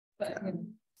But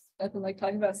nothing like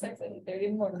talking about sex at 8:30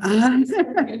 in the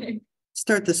morning.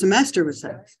 Start the semester with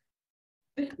sex.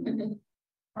 All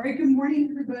right, good morning,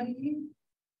 everybody.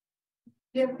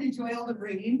 Did everyone enjoy all the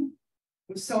rain?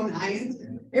 It was so nice.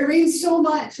 It rained so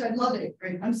much. I love it.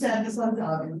 Right? I'm sad the sun's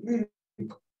out.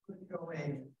 Go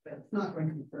away, but it's not going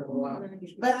to be for a little while.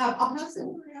 But I'll pass it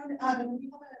around. We have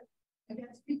a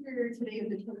guest speaker today of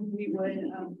the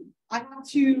Fleetwood. I have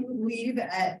to leave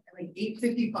at like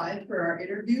 8:55 for our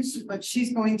interviews, but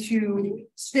she's going to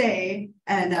stay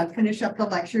and finish up the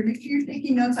lecture. Make sure you're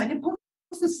taking notes. I did post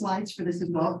the slides for this as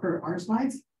well for our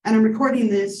slides, and I'm recording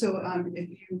this. So if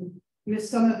you miss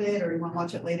some of it or you want to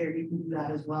watch it later, you can do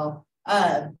that as well.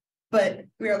 But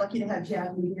we are lucky to have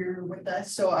Jasmine here with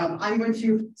us. So I'm going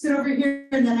to sit over here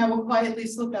and then I will quietly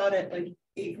slip out at like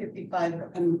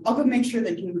 8:55. And I'll go make sure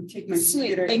they can take my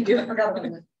computer. Thank you. I forgot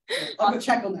about that. I'll go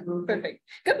check on that room. Perfect.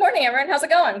 Good morning, everyone. How's it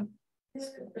going?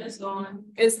 It's going.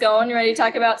 It's going. You ready to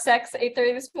talk about sex at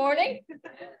 8:30 this morning?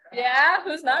 Yeah,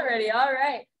 who's not ready? All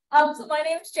right. So my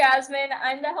name is Jasmine.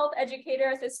 I'm the health educator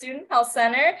at the Student Health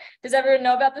Center. Does everyone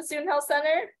know about the Student Health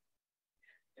Center?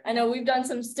 I know we've done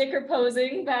some sticker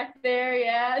posing back there.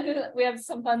 Yeah, we have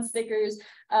some fun stickers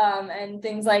and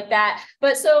things like that.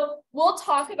 But so we'll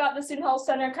talk about the Student Health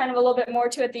Center kind of a little bit more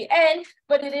too at the end,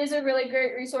 but it is a really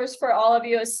great resource for all of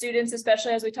you as students,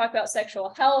 especially as we talk about sexual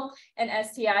health and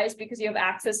STIs, because you have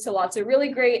access to lots of really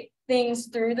great things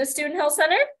through the Student Health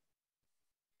Center.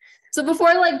 So before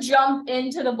I like jump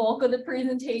into the bulk of the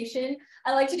presentation,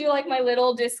 I like to do like my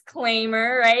little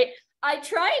disclaimer, right? I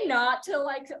try not to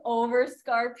like to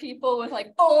overscar people with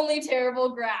like only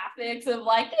terrible graphics of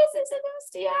like, this is an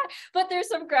STI, but there's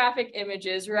some graphic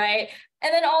images, right?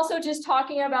 And then also just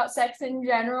talking about sex in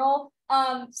general.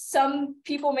 Some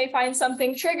people may find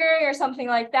something triggering or something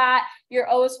like that. You're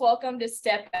always welcome to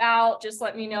step out. Just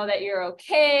let me know that you're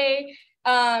okay.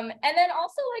 And then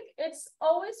also like, it's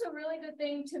always a really good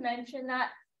thing to mention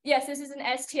that yes, this is an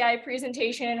STI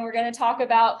presentation and we're going to talk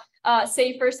about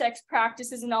safer sex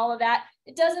practices and all of that.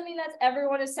 It doesn't mean that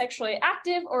everyone is sexually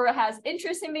active or has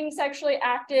interest in being sexually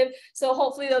active. So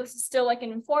hopefully this is still like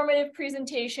an informative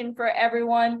presentation for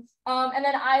everyone. And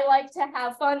then I like to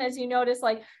have fun. As you notice,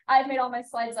 like I've made all my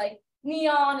slides like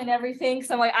neon and everything.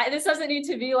 So I'm like, this doesn't need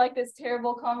to be like this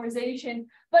terrible conversation,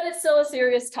 but it's still a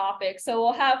serious topic. So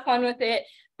we'll have fun with it,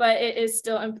 but it is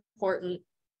still important.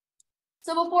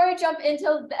 So before I jump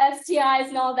into the STIs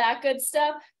and all that good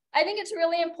stuff, I think it's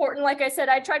really important. Like I said,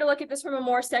 I try to look at this from a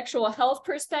more sexual health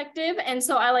perspective. And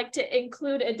so I like to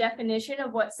include a definition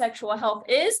of what sexual health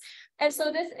is. And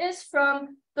so this is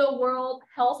from the World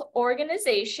Health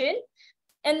Organization.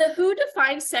 And the WHO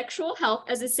defines sexual health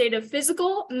as a state of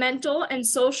physical, mental, and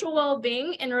social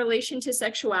well-being in relation to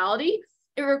sexuality.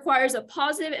 It requires a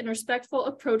positive and respectful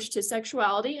approach to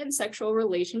sexuality and sexual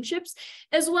relationships,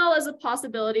 as well as a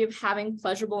possibility of having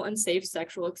pleasurable and safe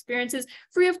sexual experiences,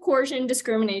 free of coercion,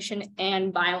 discrimination,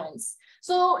 and violence.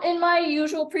 So in my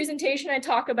usual presentation, I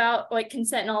talk about like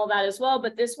consent and all that as well,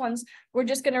 but this one's, we're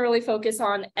just going to really focus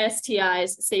on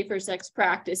STIs, safer sex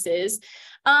practices.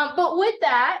 But with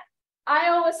that, I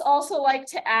always also like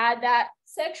to add that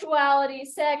sexuality,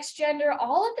 sex, gender,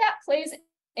 all of that plays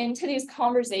into these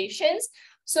conversations.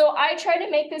 So I try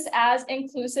to make this as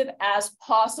inclusive as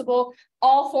possible.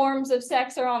 All forms of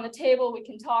sex are on the table. We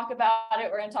can talk about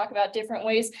it. We're going to talk about different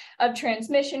ways of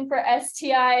transmission for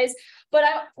STIs. But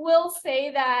I will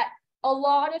say that a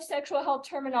lot of sexual health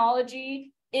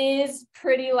terminology is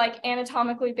pretty like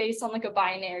anatomically based on like a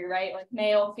binary, right? Like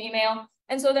male, female.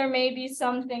 And so there may be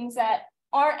some things that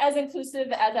aren't as inclusive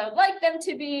as I would like them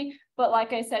to be. But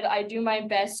like I said, I do my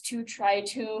best to try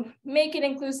to make it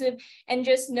inclusive, and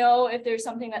just know if there's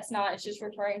something that's not, it's just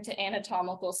referring to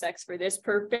anatomical sex for this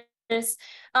purpose.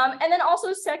 And then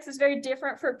also sex is very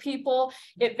different for people.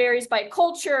 It varies by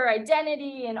culture,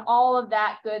 identity, and all of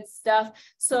that good stuff.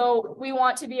 So we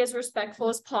want to be as respectful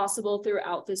as possible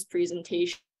throughout this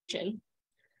presentation.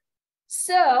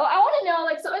 So I want to know,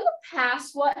 like, so in the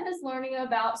past, what has learning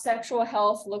about sexual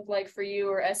health looked like for you,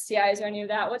 or STIs or any of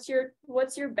that?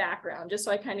 What's your background, just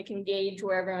so I kind of can gauge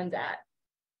where everyone's at?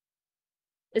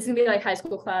 It's gonna be like high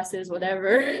school classes,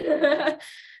 whatever.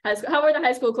 How were the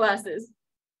high school classes?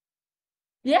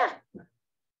 Yeah.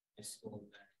 High school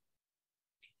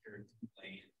teacher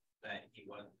complained that he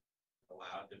wasn't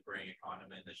allowed to bring a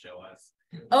condom in to show us.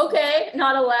 Okay,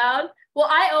 not allowed. Well,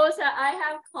 I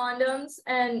have condoms,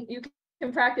 and you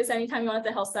can practice anytime you want at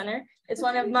the health center. It's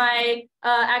one of my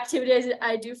activities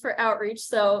I do for outreach.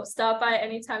 So stop by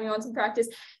anytime you want some practice.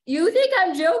 You think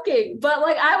I'm joking, but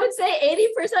like I would say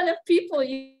 80% of people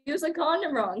use a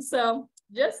condom wrong. So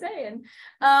just saying.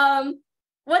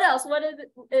 What else? What has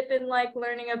it been like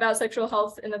learning about sexual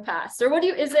health in the past? Or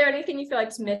is there anything you feel like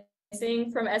is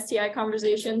missing from STI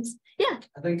conversations? Yeah.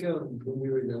 I think when we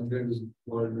were younger, just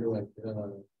wanted to like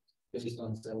just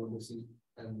on celibacy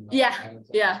and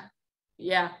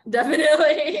Yeah,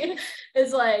 definitely.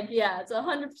 It's like, yeah, it's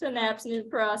 100% abstinent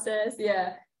process.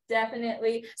 Yeah,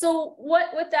 definitely. So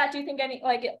with that, do you think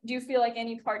do you feel like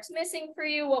any parts missing for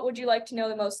you? What would you like to know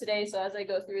the most today? So as I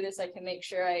go through this, I can make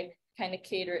sure I kind of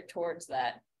cater it towards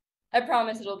that. I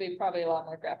promise it'll be probably a lot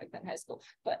more graphic than high school,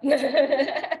 but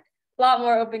a lot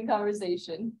more open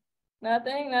conversation.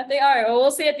 Nothing. All right. Well, we'll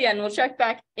see at the end. We'll check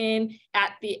back in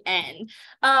at the end.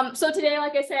 So today,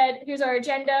 like I said, here's our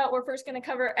agenda. We're first going to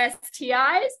cover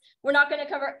STIs. We're not going to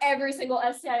cover every single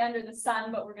STI under the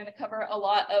sun, but we're going to cover a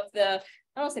lot of the, I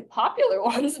don't want to say popular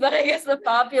ones, but I guess the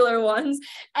popular ones.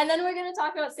 And then we're going to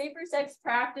talk about safer sex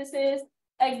practices.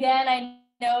 Again, I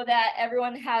know that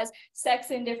everyone has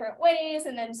sex in different ways,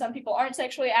 and then some people aren't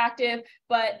sexually active,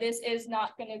 but this is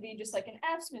not going to be just like an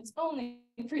abstinence only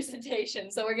presentation.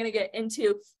 So we're going to get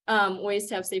into ways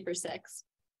to have safer sex.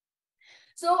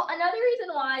 So another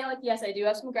reason why, like, yes, I do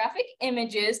have some graphic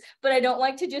images, but I don't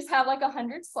like to just have like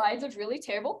 100 slides of really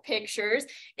terrible pictures,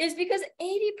 is because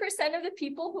 80% of the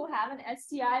people who have an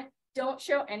STI don't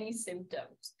show any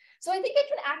symptoms. So I think it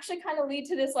can actually kind of lead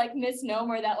to this like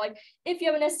misnomer that like, if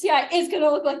you have an STI, it's going to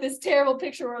look like this terrible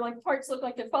picture where like parts look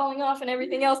like they're falling off and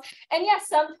everything else. And yes,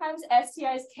 sometimes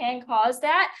STIs can cause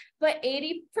that, but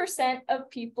 80% of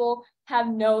people have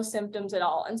no symptoms at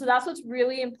all. And so that's what's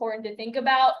really important to think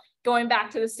about. Going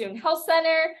back to the Student Health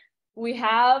Center, we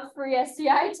have free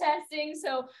STI testing.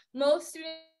 So most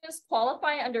students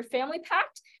qualify under Family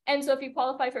Pact. And so if you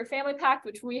qualify for Family Pact,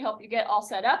 which we help you get all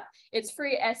set up, it's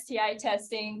free STI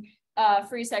testing,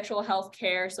 free sexual health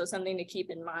care. So something to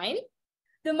keep in mind.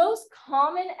 The most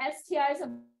common STIs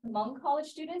among college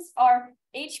students are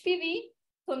HPV,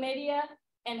 chlamydia,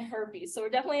 and herpes. So we're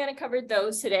definitely going to cover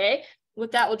those today.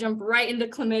 With that, we'll jump right into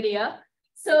chlamydia.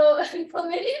 So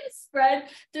chlamydia is spread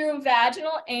through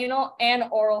vaginal, anal, and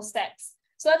oral sex.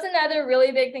 So that's another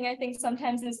really big thing I think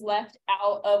sometimes is left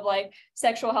out of like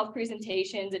sexual health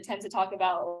presentations. It tends to talk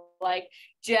about like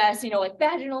just, like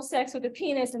vaginal sex with a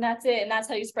penis and that's it. And that's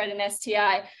how you spread an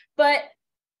STI. But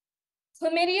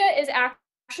chlamydia is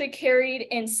actually carried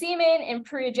in semen, in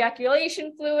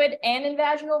pre-ejaculation fluid, and in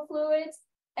vaginal fluids.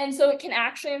 And so it can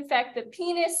actually infect the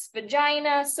penis,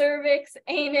 vagina, cervix,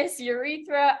 anus,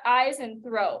 urethra, eyes, and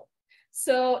throat.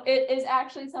 So it is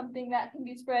actually something that can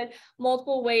be spread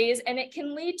multiple ways, and it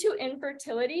can lead to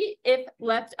infertility if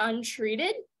left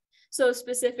untreated. So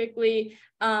specifically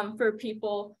for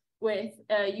people with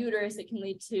a uterus, it can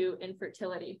lead to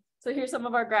infertility. So here's some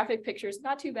of our graphic pictures.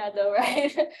 Not too bad though,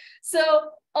 right? So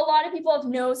a lot of people have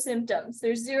no symptoms.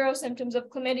 There's 0 symptoms of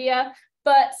chlamydia,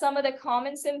 but some of the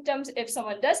common symptoms, if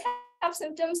someone does have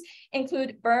symptoms,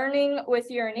 include burning with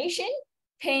urination,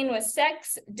 pain with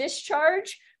sex,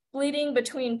 discharge, bleeding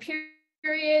between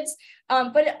periods,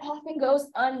 but it often goes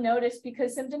unnoticed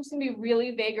because symptoms can be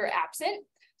really vague or absent.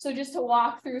 So just to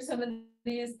walk through some of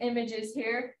these images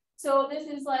here. So this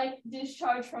is like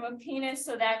discharge from a penis.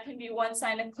 So that can be one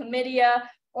sign of chlamydia,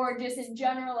 or just in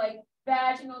general, like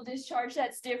vaginal discharge,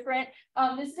 that's different.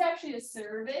 This is actually a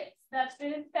cervix that's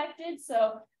been infected.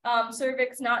 So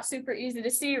cervix, not super easy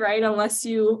to see, right? Unless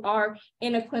you are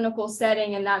in a clinical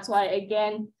setting. And that's why,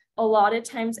 again, a lot of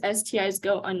times STIs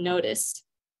go unnoticed.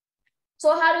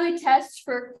 So how do we test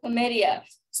for chlamydia?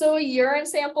 So a urine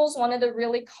sample is one of the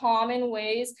really common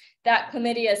ways that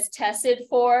chlamydia is tested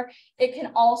for. It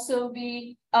can also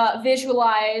be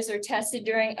visualized or tested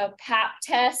during a pap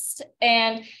test.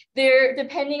 And there,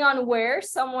 depending on where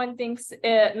someone thinks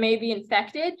it may be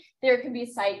infected, there can be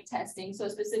site testing. So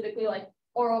specifically like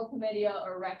oral chlamydia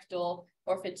or rectal,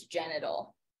 or if it's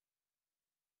genital.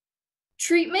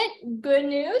 Treatment, good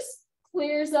news,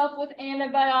 clears up with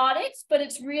antibiotics, but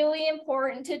it's really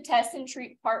important to test and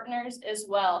treat partners as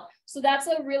well. So that's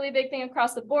a really big thing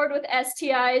across the board with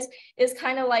STIs, is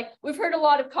kind of like, we've heard a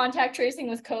lot of contact tracing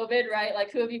with COVID, right? Like,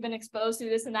 who have you been exposed to,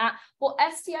 this and that? Well,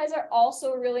 STIs are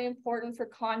also really important for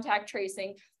contact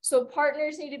tracing. So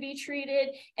partners need to be treated,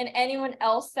 and anyone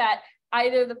else that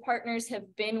either the partners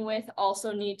have been with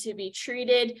also need to be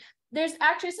treated. There's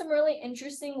actually some really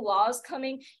interesting laws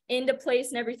coming into place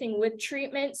and everything with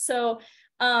treatment. So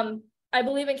I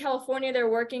believe in California, they're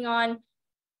working on,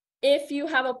 if you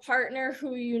have a partner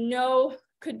who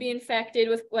could be infected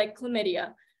with like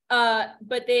chlamydia,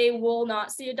 but they will not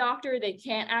see a doctor, they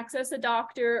can't access a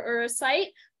doctor or a site,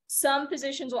 some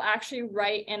physicians will actually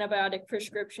write antibiotic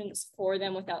prescriptions for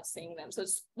them without seeing them. So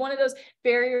it's one of those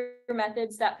barrier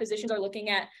methods that physicians are looking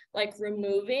at, like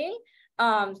removing.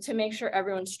 to make sure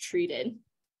everyone's treated.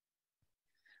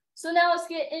 So now let's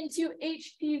get into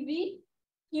HPV,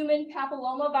 human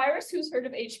papillomavirus. Who's heard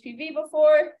of HPV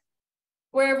before?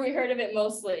 Where have we heard of it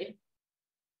mostly?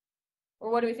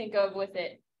 Or what do we think of with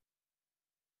it?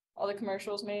 All the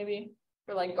commercials maybe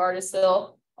for like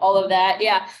Gardasil, all of that.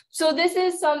 Yeah. So this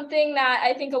is something that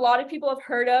I think a lot of people have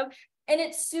heard of, and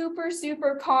it's super,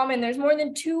 super common. There's more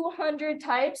than 200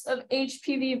 types of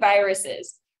HPV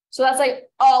viruses. So that's like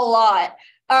a lot.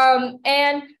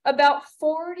 And about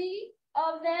 40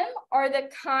 of them are the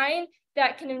kind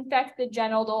that can infect the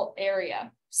genital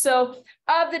area. So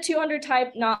of the 200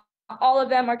 type, not all of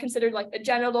them are considered like the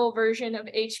genital version of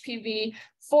HPV.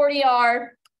 40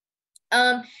 are.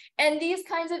 And these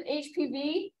kinds of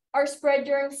HPV are spread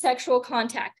during sexual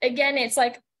contact. Again, it's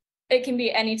like, it can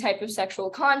be any type of sexual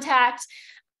contact.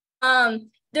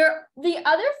 The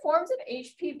other forms of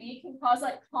HPV can cause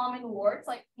like common warts,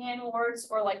 like hand warts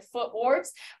or like foot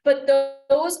warts, but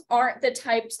those aren't the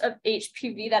types of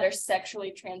HPV that are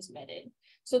sexually transmitted.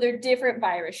 So they're different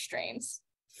virus strains.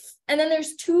 And then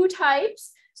there's two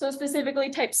types. So specifically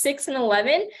type 6 and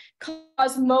 11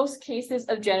 cause most cases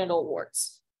of genital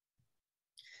warts.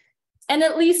 And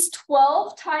at least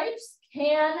 12 types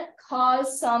can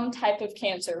cause some type of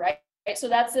cancer, right? So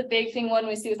that's the big thing when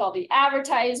we see with all the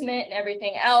advertisement and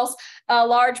everything else. A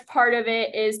large part of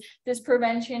it is this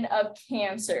prevention of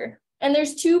cancer. And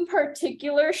there's two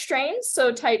particular strains.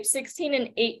 So type 16 and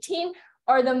 18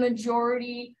 are the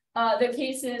majority, the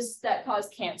cases that cause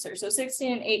cancer. So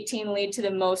 16 and 18 lead to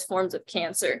the most forms of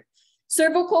cancer.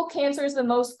 Cervical cancer is the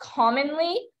most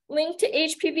commonly linked to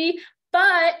HPV,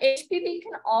 but HPV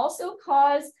can also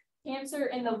cause cancer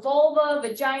in the vulva,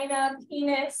 vagina,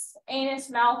 penis, anus,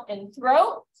 mouth, and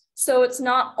throat. So it's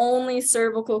not only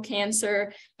cervical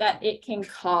cancer that it can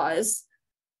cause.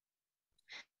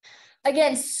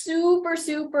 Again, super,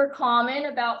 super common,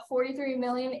 about 43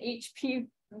 million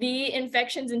HPV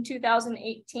infections in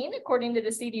 2018, according to the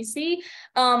CDC.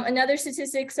 Another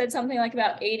statistic said something like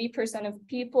about 80% of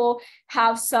people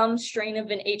have some strain of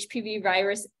an HPV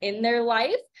virus in their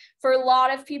life. For a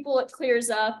lot of people, it clears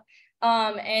up.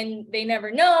 And they never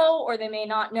know, or they may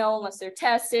not know unless they're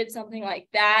tested, something like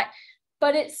that.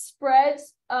 But it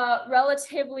spreads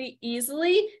relatively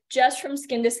easily just from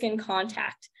skin to skin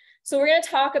contact. So we're going to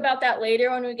talk about that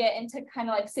later when we get into kind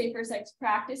of like safer sex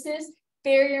practices.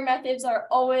 Barrier methods are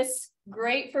always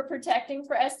great for protecting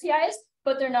for STIs,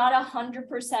 but they're not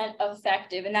 100%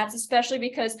 effective. And that's especially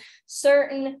because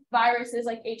certain viruses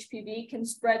like HPV can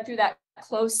spread through that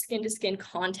close skin to skin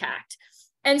contact.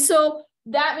 And so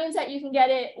that means that you can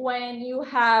get it when you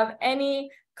have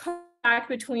any contact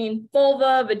between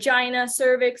vulva, vagina,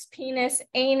 cervix, penis,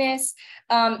 anus,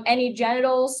 any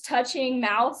genitals touching,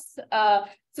 mouth,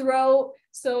 throat.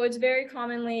 So it's very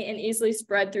commonly and easily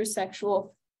spread through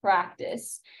sexual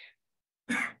practice.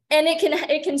 And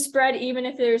it can spread even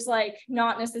if there's like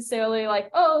not necessarily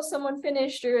like, oh, someone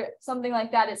finished or something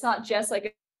like that. It's not just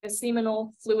like a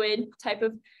seminal fluid type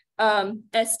of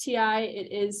STI.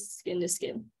 It is skin to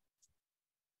skin.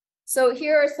 So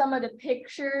here are some of the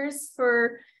pictures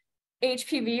for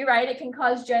HPV, right? It can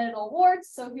cause genital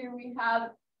warts. So here we have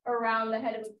around the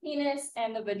head of the penis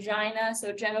and the vagina,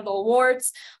 so genital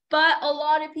warts. But a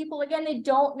lot of people, again, they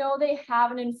don't know they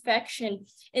have an infection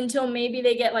until maybe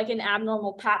they get like an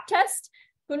abnormal pap test.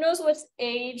 Who knows what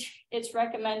age it's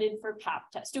recommended for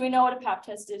pap test? Do we know what a pap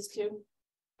test is too?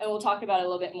 And we'll talk about it a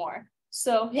little bit more.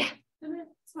 So yeah.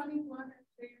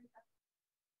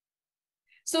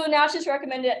 So now it's just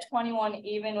recommended at 21,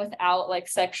 even without like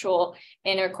sexual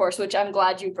intercourse, which I'm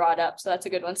glad you brought up. So that's a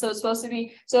good one. So it's supposed to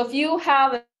be, so if you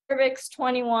have a cervix,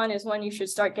 21 is when you should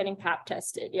start getting pap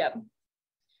tested. Yep.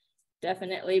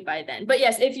 Definitely by then. But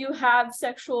yes, if you have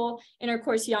sexual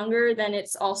intercourse younger, then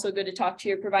it's also good to talk to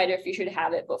your provider if you should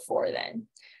have it before then.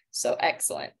 So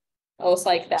excellent. Almost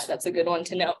like that. That's a good one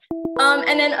to know.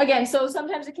 And then again, so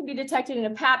sometimes it can be detected in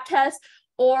a pap test,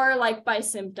 or like by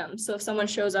symptoms. So if someone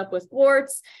shows up with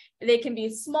warts, they can be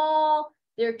small.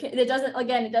 It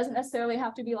doesn't necessarily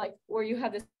have to be like where you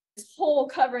have this whole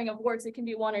covering of warts. It can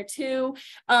be one or two.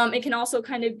 It can also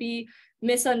kind of be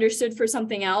misunderstood for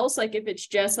something else. Like if it's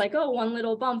just like, oh, one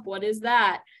little bump, what is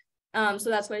that? So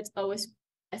that's why it's always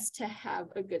best to have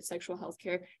a good sexual health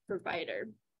care provider.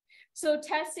 So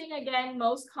testing, again,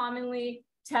 most commonly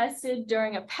tested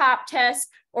during a pap test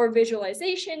or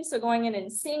visualization, so going in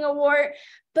and seeing a wart,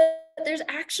 but there's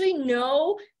actually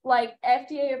no like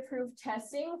FDA approved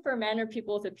testing for men or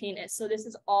people with a penis. So this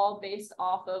is all based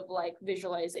off of like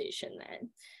visualization then.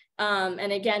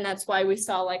 And again, that's why we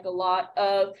saw like a lot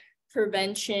of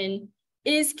prevention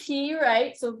is key,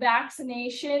 right? So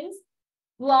vaccinations,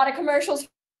 a lot of commercials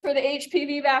for the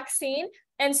HPV vaccine.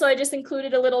 And so I just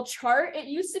included a little chart. It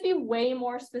used to be way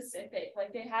more specific.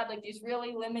 Like they had like these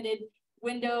really limited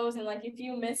windows, and like if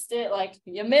you missed it, like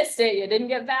you missed it, you didn't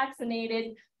get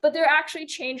vaccinated. But they're actually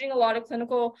changing a lot of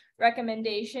clinical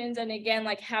recommendations. And again,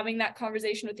 like having that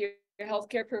conversation with your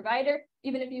healthcare provider,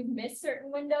 even if you've missed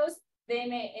certain windows, they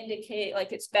may indicate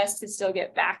like it's best to still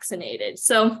get vaccinated.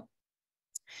 So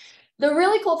the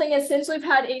really cool thing is, since we've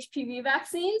had HPV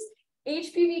vaccines,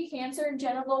 HPV cancer and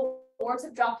genital warts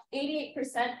have dropped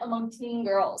 88% among teen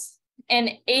girls and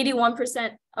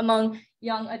 81% among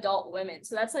young adult women.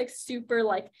 So that's like super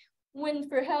like win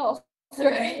for health,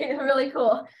 right? Really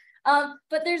cool.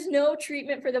 But there's no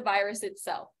treatment for the virus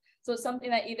itself. So it's something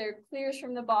that either clears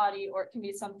from the body, or it can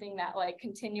be something that like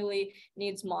continually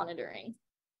needs monitoring.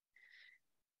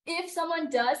 If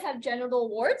someone does have genital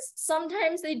warts,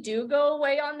 sometimes they do go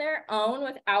away on their own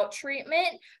without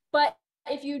treatment. But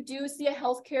if you do see a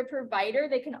healthcare provider,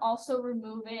 they can also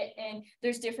remove it. And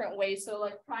there's different ways. So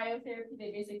like cryotherapy,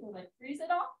 they basically like freeze it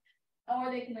off,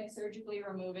 or they can like surgically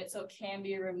remove it. So it can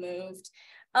be removed.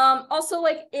 Also,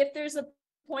 like if there's a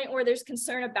point where there's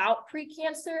concern about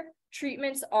precancer,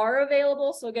 treatments are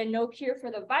available. So again, no cure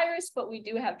for the virus, but we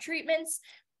do have treatments.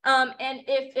 And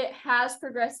if it has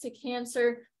progressed to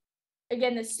cancer,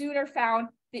 again, the sooner found,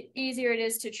 the easier it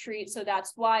is to treat. So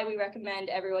that's why we recommend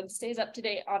everyone stays up to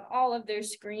date on all of their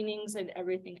screenings and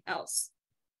everything else.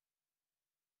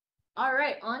 All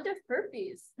right, on to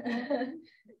herpes.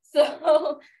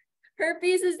 So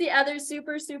herpes is the other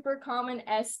super common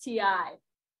STI.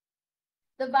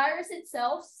 The virus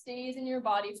itself stays in your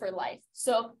body for life.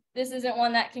 So this isn't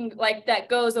one that can that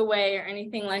goes away or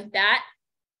anything like that.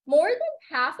 More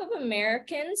than half of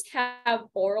Americans have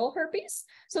oral herpes.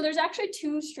 So there's actually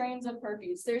two strains of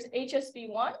herpes. There's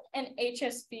HSV1 and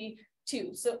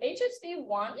HSV2. So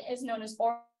HSV1 is known as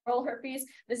oral herpes.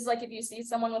 This is like if you see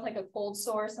someone with like a cold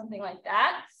sore or something like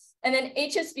that. And then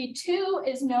HSV2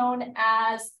 is known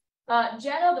as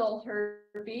genital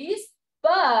herpes,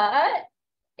 but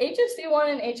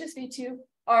HSV1 and HSV2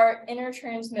 are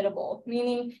intertransmittable,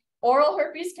 meaning oral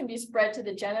herpes can be spread to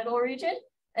the genital region,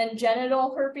 and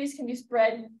genital herpes can be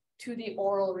spread to the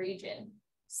oral region.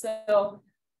 So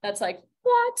that's like,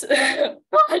 what?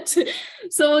 What?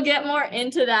 So we'll get more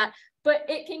into that, but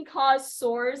it can cause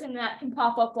sores, and that can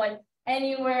pop up like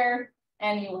anywhere,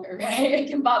 right? It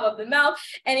can pop up the mouth,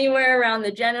 anywhere around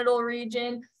the genital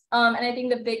region. And I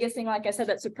think the biggest thing, like I said,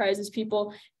 that surprises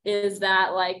people is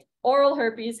that like oral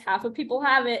herpes, half of people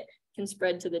have it, can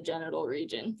spread to the genital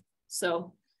region.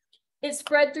 So it's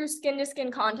spread through skin to skin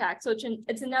contact. So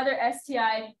it's another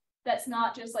STI that's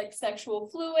not just like sexual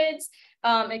fluids.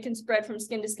 It can spread from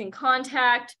skin to skin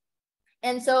contact.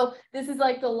 And so this is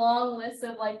like the long list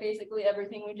of like basically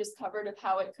everything we just covered of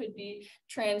how it could be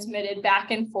transmitted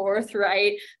back and forth,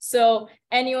 right? So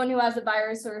anyone who has a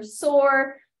virus or a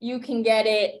sore, you can get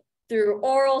it through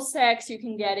oral sex, you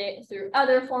can get it through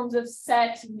other forms of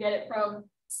sex, you can get it from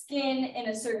skin in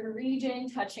a certain region,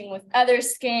 touching with other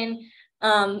skin.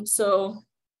 So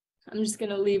I'm just going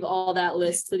to leave all that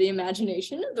list to the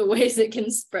imagination of the ways it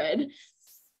can spread.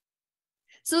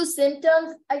 So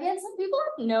symptoms, again, some people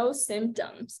have no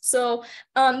symptoms. So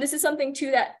this is something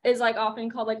too that is like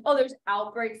often called like, oh, there's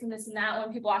outbreaks and this and that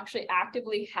when people actually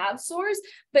actively have sores,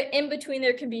 but in between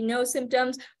there can be no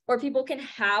symptoms, or people can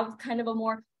have kind of a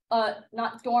more,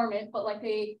 not dormant, but like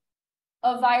a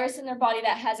virus in their body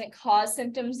that hasn't caused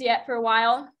symptoms yet for a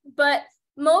while. But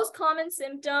most common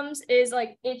symptoms is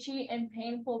like itchy and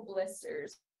painful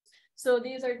blisters. So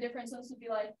these are different. So this would be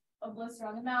like a blister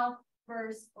on the mouth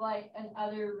versus like in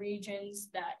other regions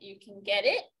that you can get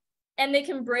it. And they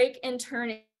can break and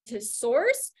turn into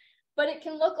sores, but it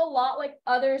can look a lot like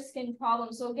other skin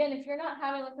problems. So again, if you're not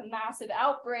having like a massive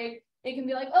outbreak, it can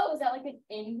be like, oh, is that like an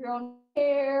ingrown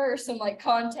hair or some like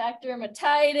contact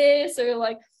dermatitis or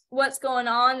like what's going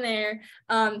on there,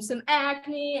 some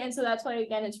acne. And so that's why,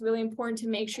 again, it's really important to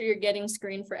make sure you're getting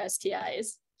screened for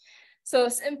STIs. So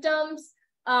symptoms,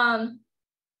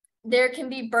 there can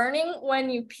be burning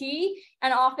when you pee,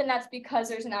 and often that's because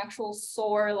there's an actual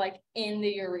sore like in the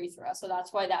urethra. So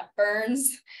that's why that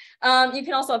burns. You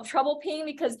can also have trouble peeing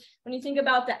because when you think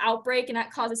about the outbreak and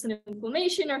that causes an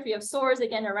inflammation, or if you have sores,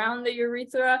 again, around the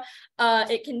urethra,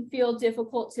 it can feel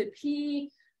difficult to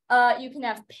pee. You can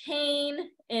have pain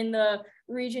in the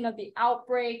region of the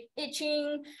outbreak,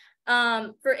 itching.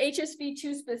 For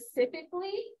HSV2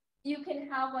 specifically, you can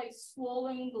have like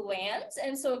swollen glands.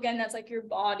 And so again, that's like your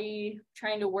body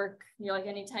trying to work, you know, like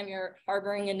anytime you're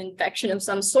harboring an infection of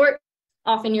some sort,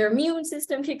 often your immune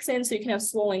system kicks in, so you can have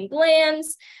swollen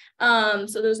glands. So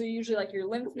those are usually like your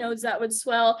lymph nodes that would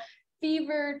swell,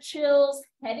 fever, chills,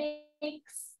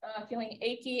 headaches, feeling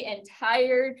achy and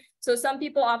tired. So some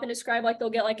people often describe like they'll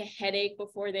get like a headache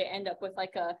before they end up with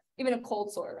like even a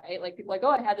cold sore, right? Like people are like, oh,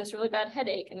 I had this really bad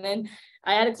headache and then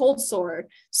I had a cold sore.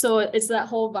 So it's that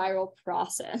whole viral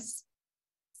process.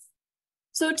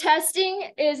 So testing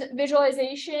is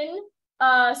visualization.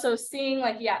 So seeing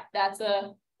like, yeah, that's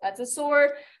a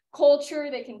sore. Culture,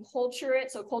 they can culture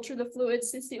it. So culture the fluids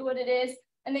to see what it is.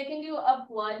 And they can do a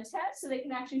blood test. So they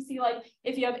can actually see like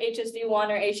if you have HSV1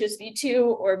 or HSV2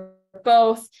 or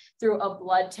both through a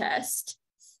blood test.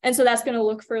 And so that's going to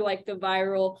look for like the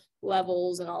viral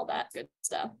levels and all that good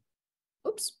stuff.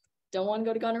 Oops, don't want to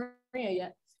go to gonorrhea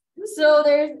yet. So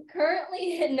there's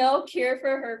currently no cure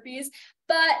for herpes,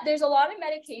 but there's a lot of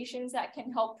medications that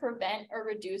can help prevent or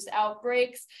reduce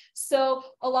outbreaks. So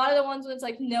a lot of the ones when it's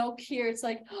like no cure, it's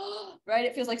like, right,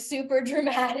 it feels like super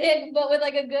dramatic, but with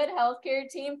like a good healthcare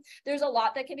team, there's a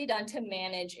lot that can be done to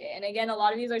manage it. And again, a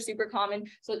lot of these are super common.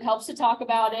 So it helps to talk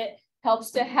about it,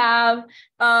 helps to have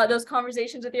those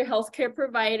conversations with your healthcare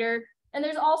provider. And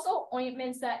there's also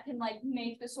ointments that can like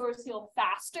make the sores heal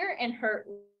faster and hurt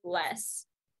less.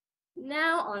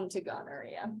 Now on to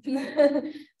gonorrhea.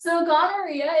 So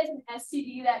gonorrhea is an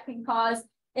STD that can cause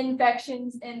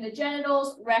infections in the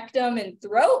genitals, rectum, and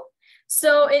throat.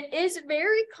 So it is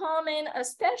very common,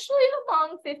 especially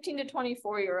among 15 to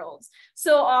 24-year-olds.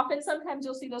 So often, sometimes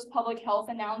you'll see those public health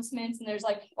announcements and there's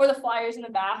like, or the flyers in the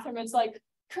bathroom, it's like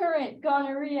current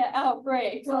gonorrhea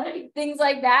outbreak, like things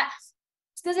like that.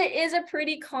 Because it is a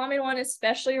pretty common one,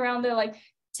 especially around the like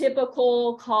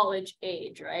typical college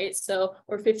age, right? So,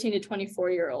 or 15 to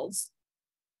 24-year-olds.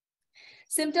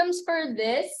 Symptoms for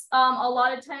this, a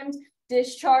lot of times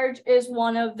discharge is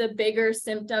one of the bigger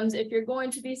symptoms if you're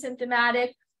going to be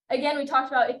symptomatic. Again, we talked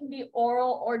about it can be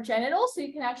oral or genital, so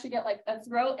you can actually get like a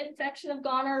throat infection of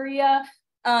gonorrhea,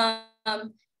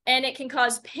 and it can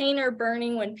cause pain or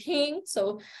burning when peeing.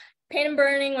 So pain and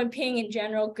burning when peeing in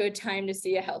general, good time to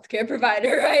see a healthcare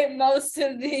provider, right? Most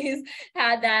of these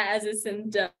had that as a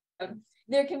symptom.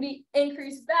 There can be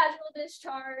increased vaginal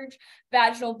discharge,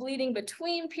 vaginal bleeding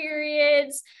between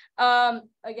periods.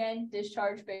 Again,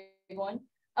 discharge, big one.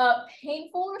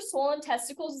 Painful or swollen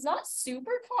testicles is not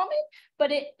super common,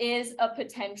 but it is a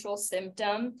potential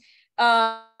symptom.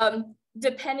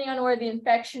 Depending on where the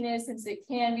infection is, since it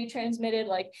can be transmitted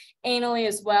like anally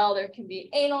as well, there can be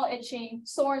anal itching,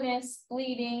 soreness,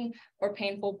 bleeding, or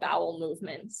painful bowel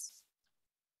movements.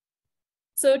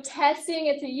 So testing,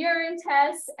 it's a urine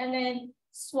test and then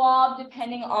swab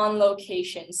depending on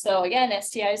location. So again,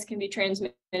 STIs can be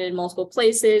transmitted in multiple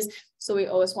places. So we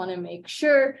always want to make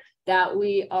sure that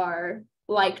we are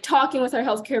like talking with our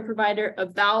healthcare provider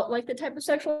about like the type of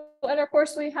sexual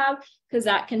intercourse we have, because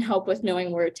that can help with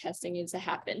knowing where testing needs to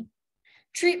happen.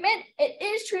 Treatment, it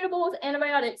is treatable with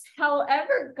antibiotics.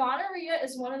 However, gonorrhea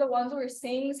is one of the ones where we're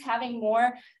seeing is having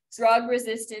more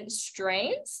drug-resistant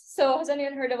strains. So has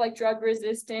anyone heard of like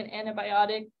drug-resistant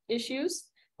antibiotic issues?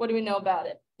 What do we know about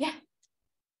it? Yeah.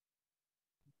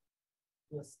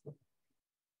 Yes.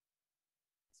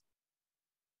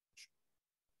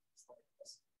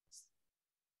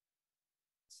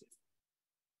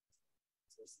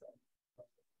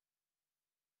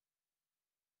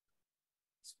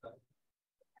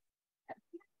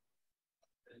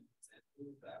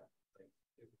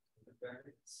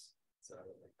 So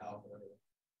like how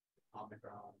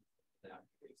Omicron,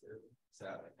 so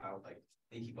how like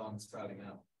they keep on sprouting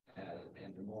up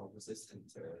and they're more resistant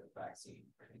to vaccine,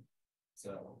 right?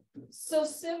 So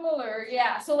Similar,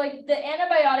 yeah. So like the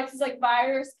antibiotics is like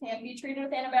virus can be treated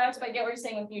with antibiotics, but I get what you're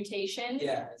saying with mutations.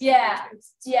 Yeah.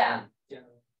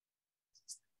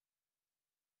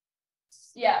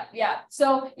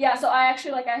 So I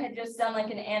actually I had just done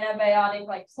like an antibiotic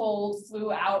like cold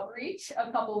flu outreach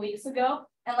a couple weeks ago,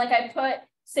 and like I put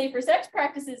safer sex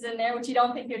practices in there, which you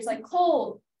don't think there's like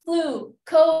cold, flu,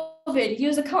 COVID,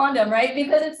 use a condom, right?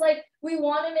 Because it's like we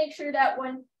want to make sure that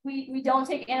when we don't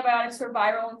take antibiotics for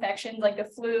viral infections like the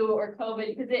flu or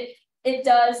COVID, because it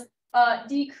does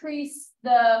decrease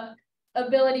the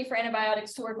ability for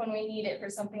antibiotics to work when we need it for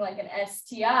something like an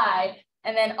STI.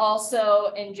 And then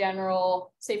also in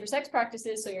general, safer sex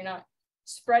practices, so you're not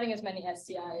spreading as many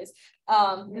STIs.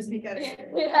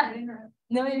 Yeah.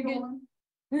 No, you're good.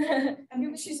 I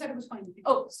mean, she said it was fine.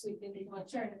 Oh, sweet.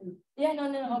 Yeah,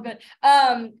 no, all good.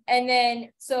 And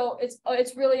then so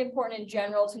it's really important in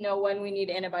general to know when we need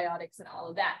antibiotics and all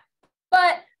of that.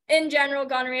 But in general,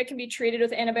 gonorrhea can be treated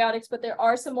with antibiotics, but there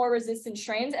are some more resistant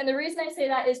strains. And the reason I say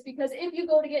that is because if you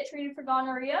go to get treated for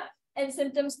gonorrhea and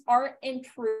symptoms aren't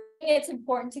improving, it's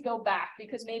important to go back,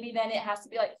 because maybe then it has to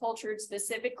be like cultured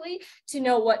specifically to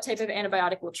know what type of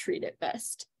antibiotic will treat it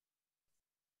best.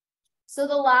 So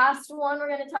the last one we're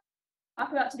going to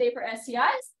talk about today for STIs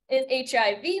is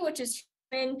HIV, which is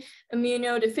human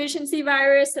immunodeficiency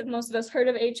virus. Have most of us heard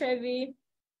of HIV?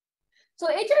 So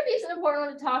HIV is an important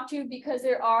one to talk to because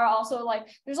there are also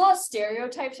there's a lot of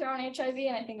stereotypes around HIV,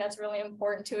 and I think that's really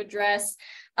important to address.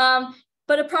 But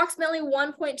approximately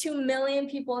 1.2 million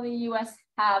people in the US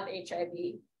have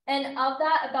HIV. And of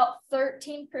that, about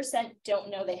 13%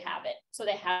 don't know they have it. So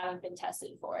they haven't been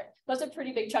tested for it. That's a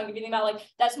pretty big chunk. If you think about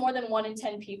that's more than 1 in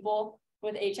 10 people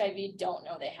with HIV don't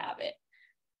know they have it.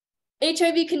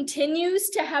 HIV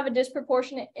continues to have a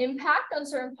disproportionate impact on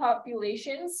certain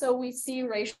populations. So we see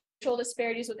racial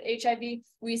disparities with HIV.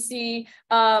 We see,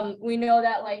 we know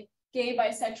that gay,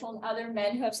 bisexual, and other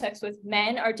men who have sex with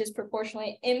men are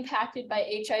disproportionately impacted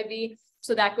by HIV.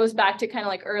 So that goes back to kind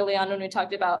of early on when we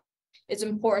talked about it's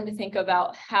important to think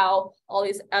about how all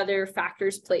these other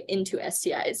factors play into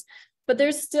STIs. But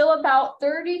there's still about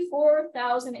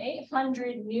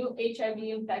 34,800 new HIV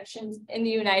infections in the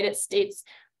United States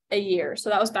a year. So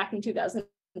that was back in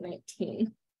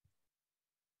 2019.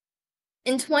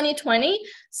 In 2020,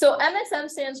 so MSM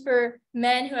stands for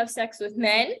men who have sex with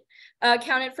men,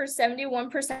 accounted for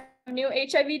 71% of new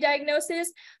HIV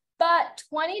diagnoses, but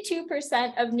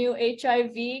 22% of new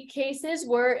HIV cases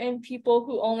were in people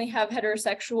who only have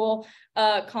heterosexual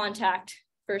contact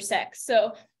for sex.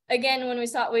 So again, when we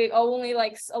saw, only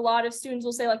a lot of students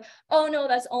will say oh no,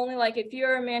 that's only if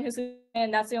you're a man who's a man,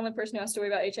 that's the only person who has to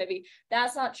worry about HIV.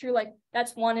 That's not true.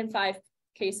 That's 1 in 5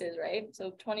 cases, right?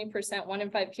 So 20%, 1 in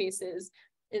 5 cases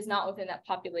is not within that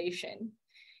population.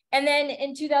 And then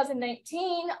in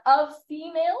 2019, of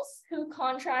females who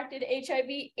contracted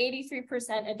HIV,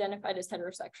 83% identified as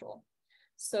heterosexual.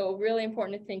 So really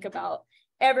important to think about.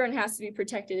 Everyone has to be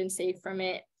protected and safe from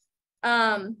it.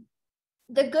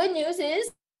 The good news is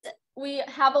we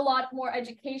have a lot more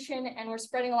education and we're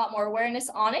spreading a lot more awareness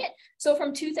on it. So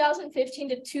from 2015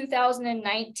 to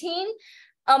 2019,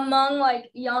 among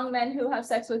young men who have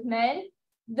sex with men,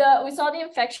 we saw the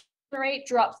infection rate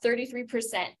drop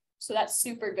 33%. So that's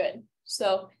super good.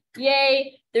 So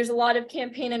yay, there's a lot of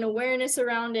campaign and awareness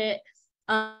around it.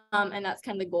 And that's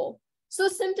kind of the goal. So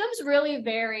symptoms really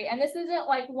vary. And this isn't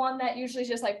one that usually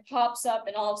just pops up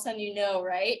and all of a sudden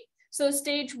right? So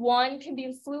stage 1 can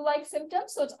be flu-like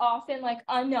symptoms. So it's often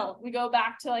unknown. We go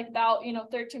back to about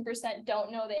 13%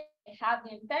 don't know they have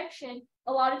the infection.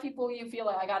 A lot of people, you feel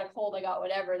I got a cold, I got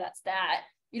whatever, that's that.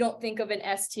 You don't think of an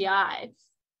STI.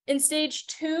 In stage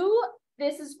 2,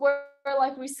 this is where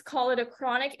we call it a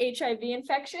chronic HIV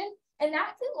infection. And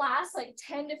that can last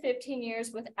 10 to 15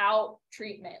 years without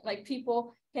treatment.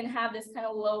 People can have this kind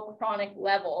of low chronic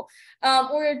level.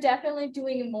 We're definitely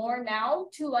doing more now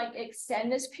to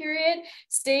extend this period.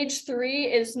 Stage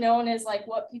 3 is known as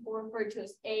what people refer to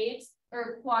as AIDS, or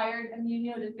acquired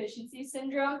immunodeficiency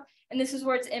syndrome. And this is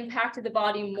where it's impacted the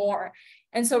body more.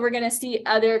 And so we're going to see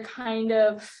other kind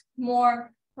of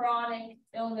more chronic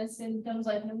illness symptoms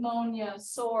like pneumonia,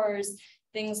 sores,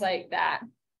 things like that.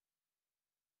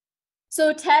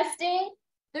 So testing,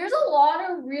 there's a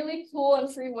lot of really cool and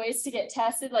free ways to get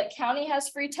tested. County has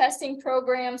free testing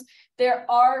programs. There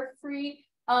are free,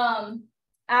 well,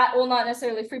 not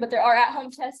necessarily free, but there are at-home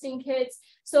testing kits.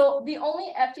 So the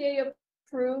only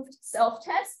FDA-approved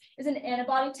self-test is an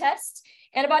antibody test.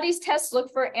 Antibodies tests look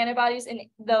for antibodies in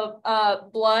the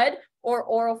blood or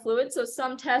oral fluid. So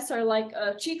some tests are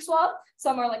a cheek swab,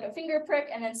 some are a finger prick,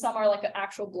 and then some are an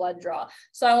actual blood draw.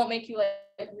 So I won't make you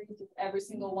read through every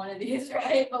single one of these,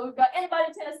 right? But we've got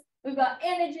antibody tests, we've got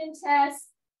antigen tests,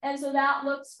 and so that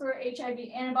looks for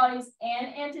HIV antibodies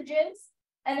and antigens.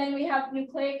 And then we have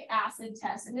nucleic acid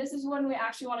tests, and this is when we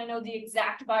actually want to know the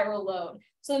exact viral load.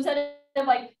 So instead of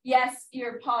yes,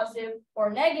 you're positive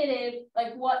or negative,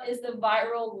 what is the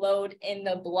viral load in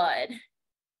the blood?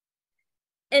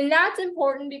 And that's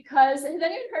important because, has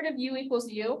anyone heard of U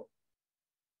equals U?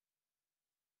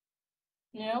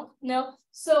 No.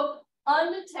 So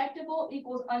undetectable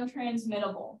equals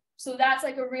untransmittable. So that's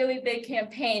a really big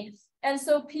campaign. And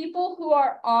so people who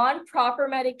are on proper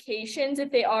medications, if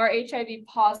they are HIV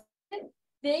positive,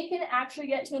 they can actually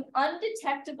get to an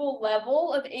undetectable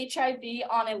level of HIV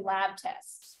on a lab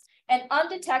test. And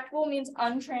undetectable means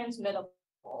untransmittable.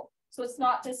 So it's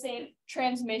not the same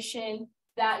transmission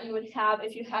that you would have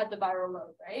if you had the viral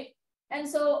load, right? And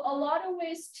so a lot of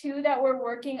ways too that we're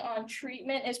working on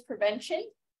treatment is prevention.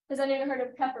 Has anyone heard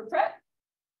of PEP or PrEP?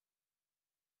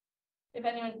 If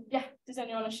anyone, yeah, does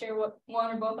anyone want to share what one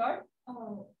or both are?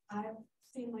 Oh, I've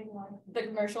seen one. The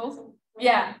commercials?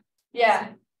 Yeah.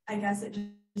 I guess it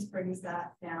just brings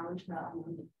that down to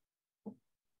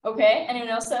Okay, anyone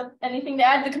else have anything to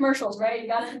add? The commercials, right? You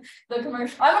got the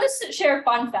commercial. I want to share a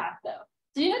fun fact though.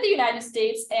 Do you know the United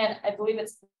States and I believe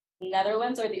it's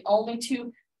Netherlands are the only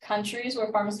two countries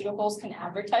where pharmaceuticals can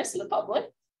advertise to the public?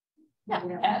 Yeah,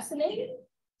 fascinating.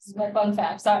 This is my fun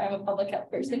fact. Sorry, I'm a public health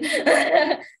person.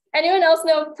 Anyone else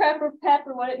know PrEP or PEP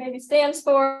or what it maybe stands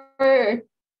for?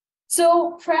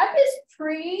 So PrEP is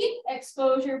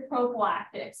pre-exposure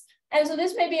prophylactics. And so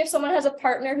this may be if someone has a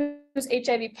partner who's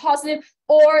HIV positive,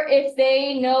 or if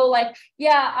they know like,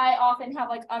 yeah, I often have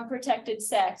like unprotected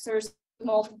sex or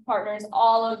multiple partners,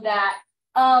 all of that.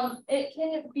 It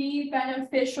can be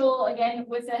beneficial, again,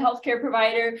 with a healthcare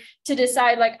provider to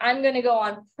decide like, I'm going to go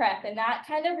on PrEP, and that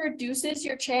kind of reduces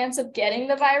your chance of getting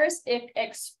the virus if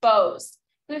exposed.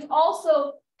 There's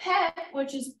also PEP,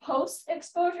 which is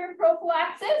post-exposure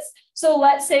prophylaxis. So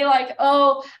let's say like,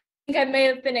 oh, I think I may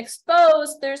have been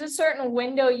exposed. There's a certain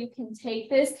window you can take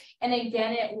this. And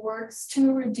again, it works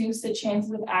to reduce the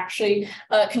chances of actually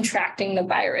contracting the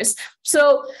virus.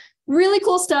 So really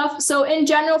cool stuff. So in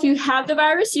general, if you have the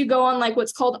virus, you go on like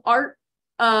what's called ART,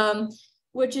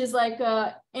 which is like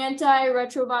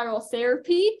antiretroviral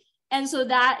therapy. And so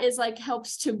that is like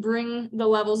helps to bring the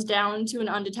levels down to an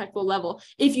undetectable level.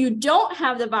 If you don't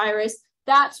have the virus,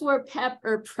 that's where PEP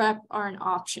or PrEP are an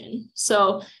option.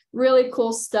 So really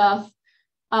cool stuff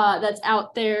that's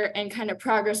out there and kind of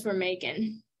progress we're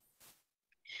making.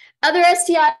 Other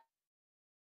STI.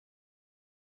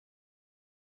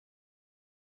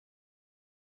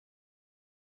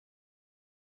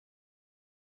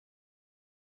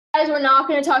 We're not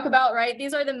going to talk about, right?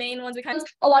 These are the main ones.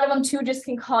 A lot of them too just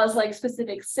can cause like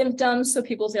specific symptoms. So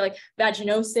people say like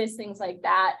vaginosis, things like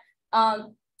that.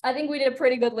 I think we did a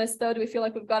pretty good list though. Do we feel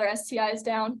like we've got our STIs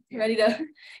down? Ready to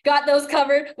got those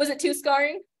covered? Was it too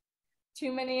scarring?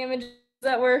 Too many images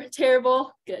that were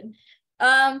terrible? Good.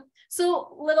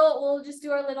 So we'll just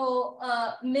do our little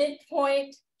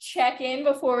midpoint check-in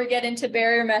before we get into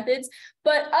barrier methods.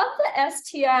 But of the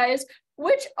STIs,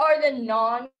 which are the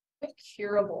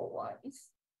non-curable ones?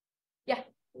 Yeah.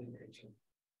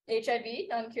 HIV,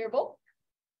 non-curable.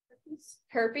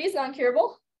 Herpes,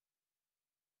 non-curable.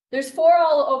 There's 4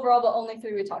 all overall, but only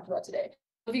 3 we talked about today.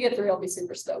 If you get 3, I'll be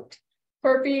super stoked.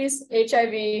 Herpes,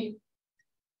 HIV.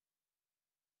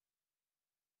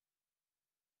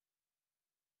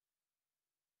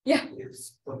 Yeah.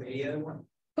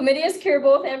 Chlamydia is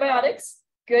curable with antibiotics.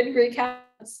 Good recap.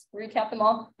 Let's recap them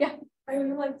all. Yeah. I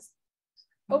really like.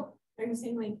 Oh. Are you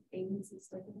saying like AIDS is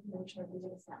like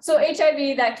so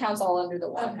HIV that counts all under the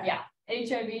one. Okay. Yeah.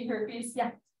 HIV, herpes.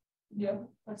 Yeah. Yeah.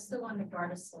 What's the one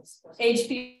regardless of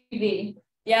HPV.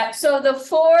 Yeah. So the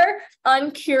 4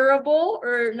 uncurable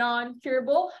or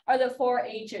non-curable are the 4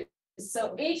 H's.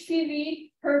 So HPV,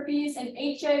 herpes, and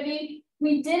HIV.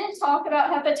 We didn't talk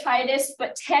about hepatitis,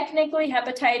 but technically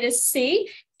hepatitis C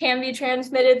can be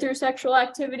transmitted through sexual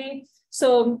activity.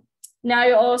 So now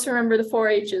you also remember the 4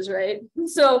 H's, right?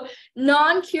 So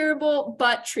non-curable,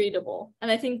 but treatable.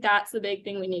 And I think that's the big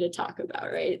thing we need to talk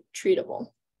about, right? Treatable.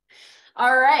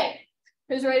 All right.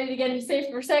 Who's ready to get into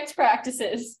safer sex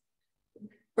practices?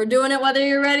 We're doing it whether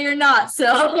you're ready or not.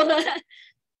 So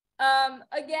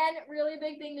again, really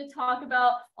big thing to talk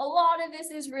about. A lot of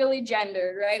this is really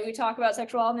gendered, right? We talk about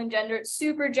sexual health and gender. It's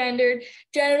super gendered.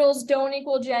 Genitals don't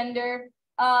equal gender.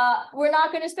 We're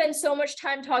not going to spend so much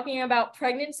time talking about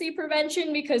pregnancy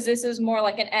prevention because this is more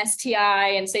like an STI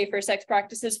and safer sex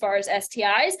practice as far as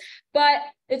STIs, but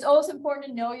it's also important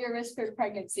to know your risk for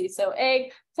pregnancy. So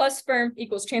egg plus sperm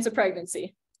equals chance of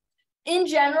pregnancy. In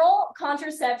general,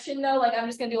 contraception though, like I'm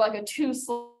just going to do like a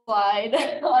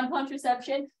 2-slide on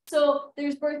contraception. So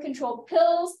there's birth control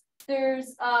pills,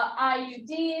 there's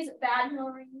IUDs, vaginal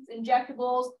rings,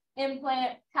 injectables,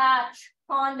 implant, patch,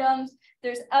 condoms.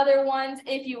 There's other ones.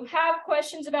 If you have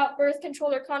questions about birth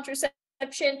control or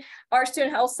contraception, our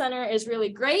student health center is really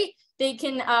great. They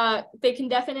can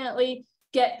definitely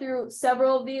get through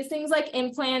several of these things like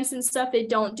implants and stuff they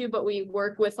don't do, but we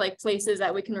work with like places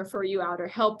that we can refer you out or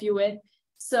help you with.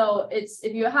 So it's,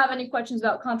 if you have any questions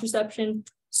about contraception,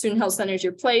 student health center is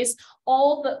your place.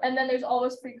 And then there's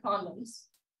always free condoms.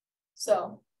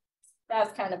 So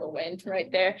that's kind of a win right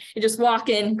there. You just walk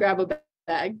in, grab a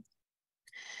bag.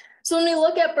 So when we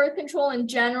look at birth control in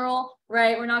general,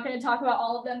 right, we're not going to talk about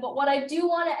all of them, but what I do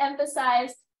want to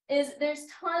emphasize is there's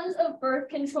tons of birth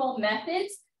control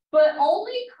methods, but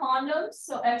only condoms,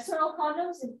 so external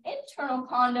condoms and internal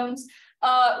condoms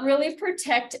really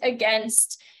protect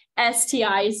against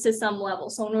STIs to some level.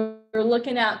 So when we're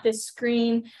looking at this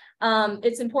screen,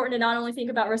 it's important to not only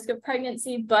think about risk of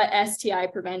pregnancy, but STI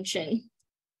prevention.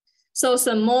 So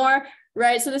some more,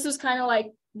 right? So this is kind of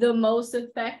like the most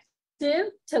effective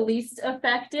to least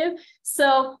effective.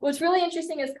 So what's really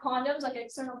interesting is condoms, like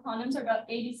external condoms, are about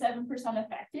 87%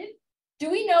 effective. Do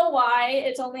we know why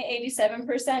it's only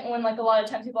 87% when like a lot of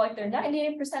times people are like they're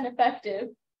 98% effective?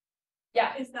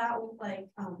 Yeah. Is that like,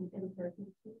 in-person?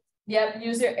 Yep,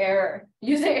 user error.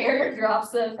 User error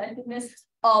drops the effectiveness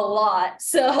a lot.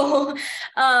 So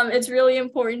it's really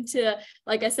important to,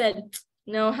 like I said,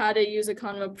 know how to use a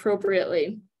condom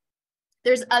appropriately.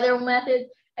 There's other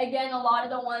methods. Again, a lot of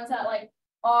the ones that like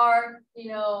are,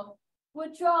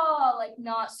 withdrawal, like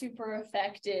not super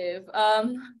effective.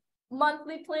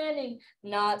 Monthly planning,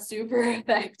 not super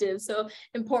effective. So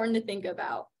important to think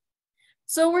about.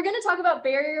 So we're going to talk about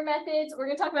barrier methods. We're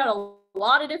going to talk about a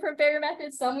lot of different barrier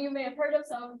methods. Some you may have heard of,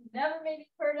 some you've never maybe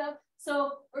heard of.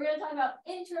 So we're going to talk about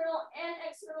internal and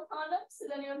external condoms.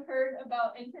 Has anyone heard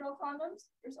about internal condoms?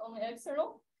 There's only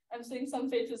external. I'm seeing some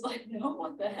faces like, no,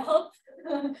 what the hell?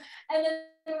 And then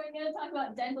we're going to talk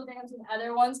about dental dams and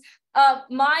other ones.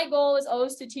 My goal is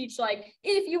always to teach, like,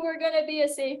 if you were going to be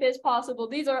as safe as possible,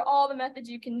 these are all the methods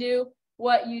you can do.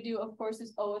 What you do, of course,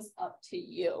 is always up to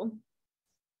you.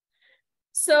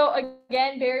 So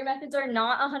again, barrier methods are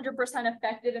not 100%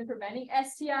 effective in preventing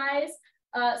STIs,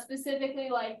 specifically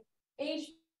like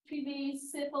HPV,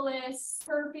 syphilis,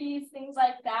 herpes, things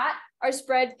like that are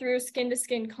spread through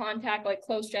skin-to-skin contact, like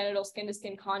close genital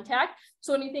skin-to-skin contact.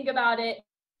 So when you think about it,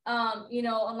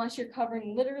 unless you're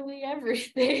covering literally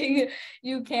everything,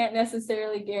 you can't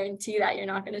necessarily guarantee that you're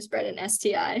not going to spread an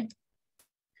STI.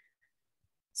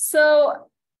 So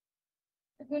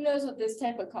who knows what this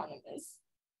type of condom is?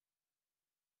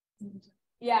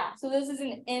 Yeah, so this is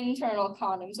an internal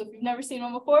condom. So if you've never seen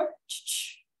one before,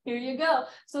 here you go.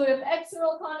 So we have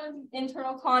external condoms,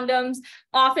 internal condoms.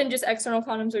 Often just external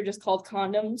condoms are just called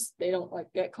condoms. They don't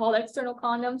like get called external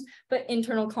condoms, but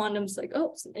internal condoms, like,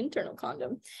 oh, it's an internal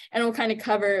condom. And we'll kind of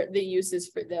cover the uses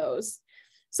for those.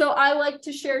 So I like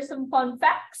to share some fun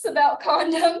facts about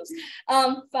condoms.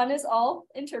 Fun is all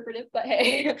interpretive, but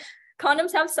hey,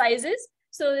 condoms have sizes.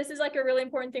 So this is like a really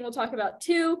important thing we'll talk about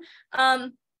too.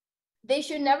 They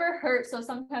should never hurt. So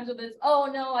sometimes with this, oh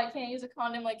no, I can't use a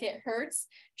condom, like it hurts.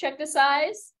 Check the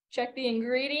size, check the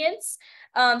ingredients.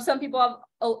 Some people have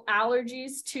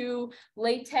allergies to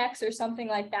latex or something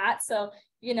like that. So,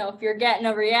 if you're getting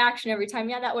a reaction every time,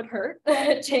 yeah, that would hurt.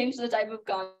 Change the type of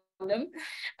condom.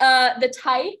 The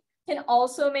type can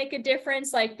also make a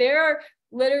difference. Like there are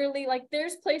literally, like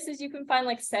there's places you can find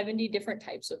like 70 different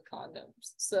types of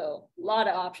condoms. So a lot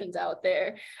of options out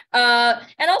there.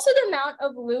 And also the amount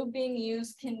of lube being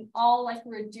used can all like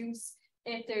reduce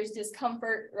if there's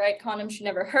discomfort, right? Condoms should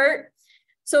never hurt.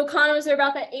 So condoms are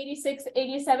about that 86,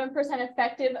 87%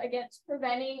 effective against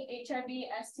preventing HIV,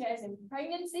 STIs, and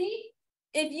pregnancy.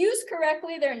 If used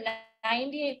correctly, they're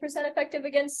 98% effective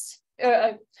against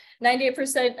 98%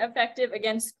 effective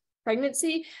against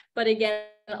pregnancy, but again,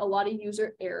 a lot of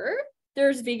user error.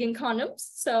 There's vegan condoms.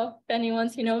 So if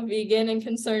anyone's, vegan and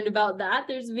concerned about that,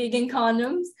 there's vegan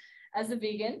condoms. As a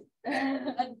vegan,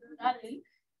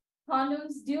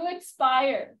 condoms do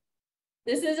expire.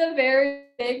 This is a very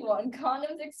big one.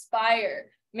 Condoms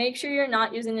expire. Make sure you're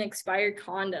not using expired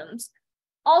condoms.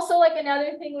 Also, like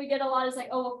another thing we get a lot is like,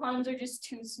 oh, well, condoms are just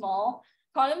too small.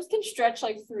 Condoms can stretch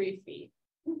like 3 feet.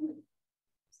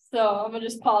 So I'm gonna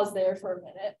just pause there for a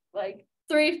minute. Like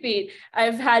 3 feet.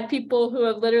 I've had people who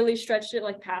have literally stretched it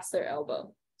like past their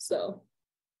elbow. So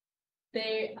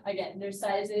their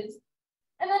sizes.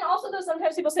 And then also though,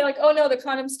 sometimes people say like, oh no, the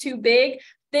condom's too big.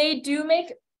 They do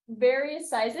make various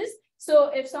sizes.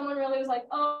 So if someone really was like,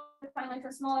 oh, I find like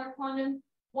a smaller condom,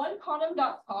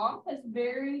 onecondom.com has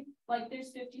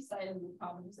there's 50 sizes of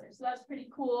condoms there. So that's pretty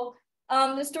cool.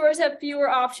 The stores have fewer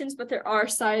options, but there are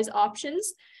size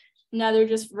options. Another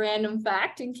just random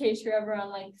fact in case you're ever on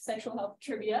like sexual health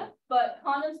trivia, but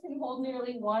condoms can hold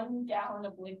nearly 1 gallon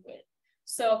of liquid.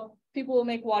 So people will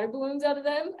make water balloons out of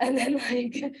them, and then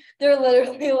like they're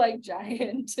literally like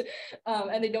giant,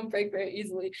 and they don't break very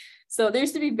easily. So there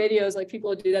used to be videos like people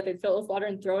would do that. They'd fill it with water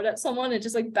and throw it at someone. It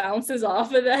just like bounces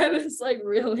off of them. It's like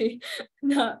really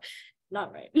not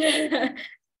right. And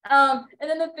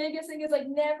then the biggest thing is like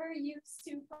never use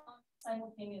 2 condoms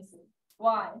simultaneously.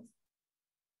 Why?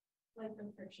 Like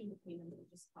the friction between them is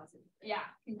just positive. Yeah.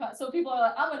 So people are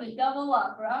like, I'm going to double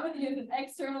up, or I'm going to use an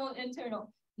external and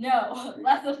internal. No,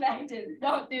 less effective.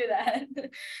 Don't do that.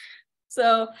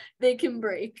 So they can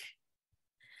break.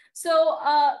 So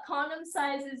condom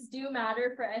sizes do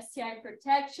matter for STI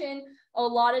protection. A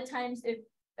lot of times if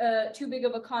too big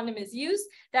of a condom is used,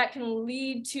 that can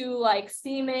lead to like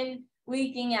semen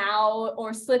leaking out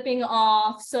or slipping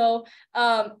off. So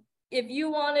if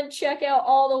you want to check out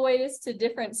all the ways to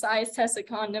different size test a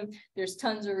condom, there's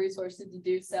tons of resources to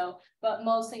do so. But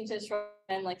most things just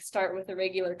like start with a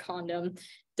regular condom.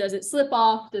 Does it slip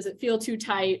off? Does it feel too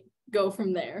tight? go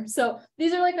from there. So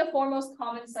these are like the four most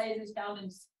common sizes found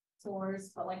in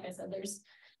stores, but like I said,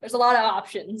 there's a lot of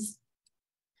options.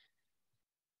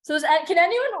 So can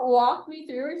anyone walk me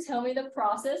through or tell me the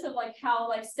process of like how,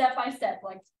 like step by step,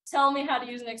 like tell me how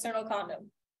to use an external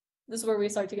condom? This is where we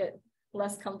start to get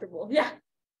less comfortable. Yeah.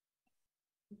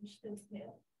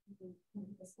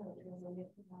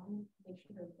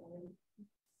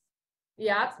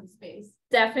 Yeah, some space.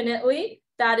 Definitely.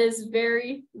 That is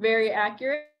very, very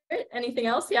accurate. Anything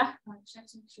else? Yeah.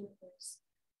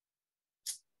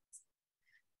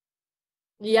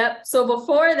 Yep. So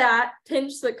before that,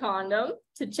 pinch the condom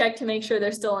to check to make sure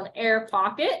there's still an air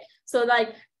pocket. So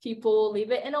like people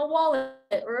leave it in a wallet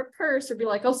or a purse or be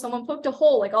like, oh, someone poked a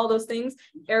hole, like all those things.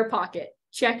 Air pocket.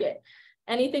 Check it.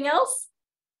 Anything else?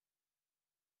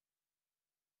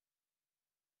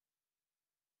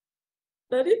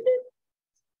 Anything?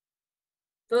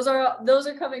 Those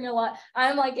are covering a lot.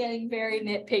 I'm like getting very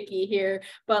nitpicky here,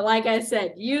 but like I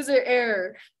said, user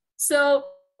error. So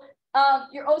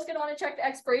you're always going to want to check the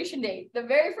expiration date. The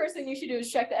very first thing you should do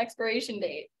is check the expiration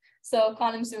date. So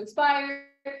condoms to expire,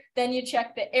 then you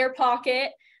check the air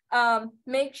pocket.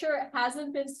 Make sure it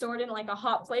hasn't been stored in like a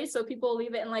hot place. So people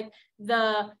leave it in like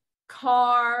the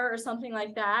car or something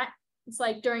like that. It's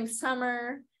like during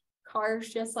summer, cars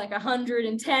just like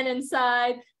 110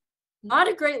 inside. Not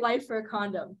a great life for a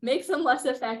condom. Makes them less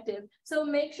effective. So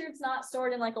make sure it's not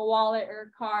stored in like a wallet or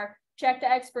a car. Check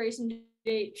the expiration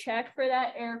date. Check for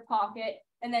that air pocket.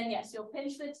 And then yes, you'll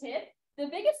pinch the tip. The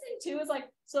biggest thing too is like,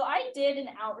 so I did an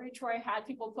outreach where I had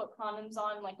people put condoms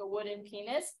on like a wooden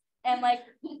penis. And like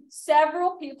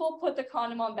several people put the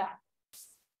condom on back.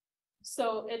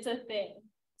 So it's a thing.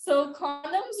 So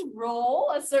condoms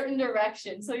roll a certain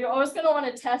direction. So you're always going to want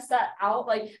to test that out.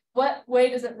 Like what way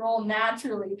does it roll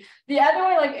naturally? The other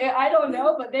way, like, I don't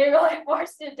know, but they like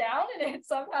forced it down and it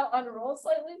somehow unrolls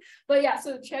slightly. But yeah,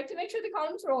 so check to make sure the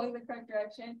condom's rolling the correct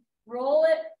direction. Roll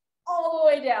it all the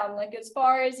way down, like as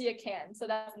far as you can. So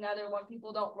that's another one.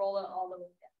 People don't roll it all the way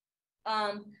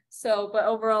down. But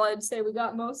overall, I'd say we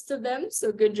got most of them.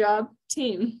 So good job,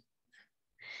 team.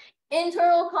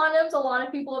 Internal condoms, a lot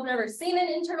of people have never seen an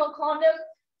internal condom.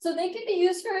 So they can be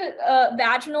used for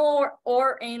vaginal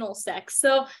or anal sex.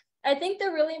 So I think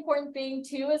the really important thing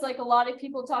too is like a lot of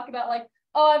people talk about like,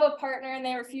 oh, I have a partner and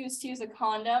they refuse to use a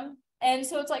condom. And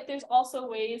so it's like, there's also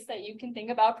ways that you can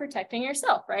think about protecting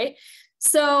yourself, right?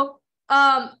 So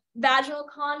vaginal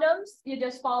condoms, you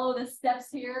just follow the steps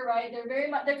here, right? They're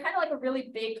kind of like a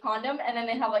really big condom and then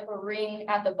they have like a ring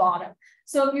at the bottom.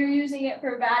 So if you're using it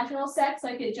for vaginal sex,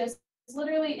 like it just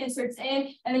literally inserts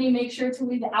in and then you make sure to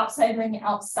leave the outside ring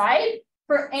outside.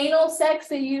 For anal sex,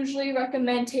 they usually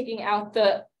recommend taking out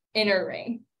the inner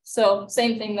ring. So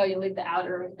same thing though, you leave the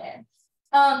outer ring there.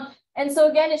 And so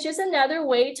again, it's just another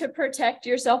way to protect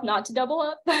yourself, not to double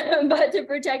up, but to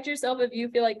protect yourself if you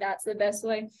feel like that's the best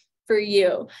way for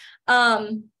you. Yeah,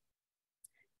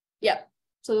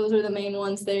 so those are the main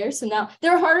ones there. So now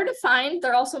they're harder to find.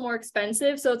 They're also more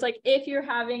expensive. So it's like if you're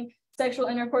having sexual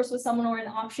intercourse with someone or an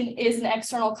option is an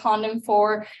external condom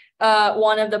for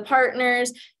one of the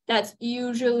partners, that's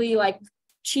usually like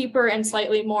cheaper and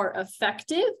slightly more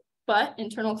effective, but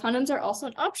internal condoms are also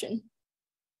an option.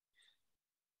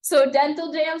 So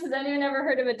dental dams, has anyone ever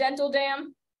heard of a dental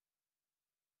dam?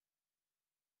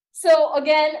 So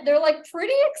again, they're like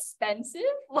pretty expensive.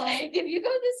 Like if you go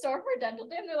to the store for a dental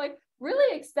dam, they're like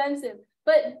really expensive.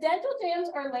 But dental dams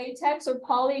are latex or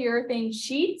polyurethane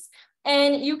sheets,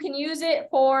 and you can use it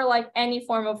for like any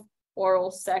form of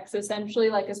oral sex, essentially,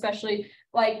 like especially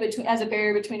like as a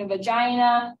barrier between a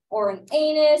vagina or an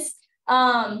anus.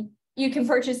 You can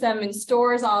purchase them in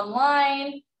stores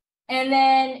online. And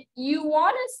then you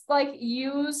want to like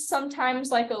use sometimes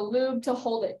like a lube to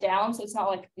hold it down so it's not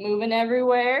like moving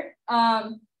everywhere.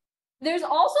 There's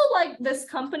also like this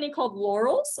company called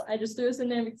Laurels. I just threw this in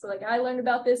there because like I learned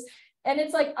about this, and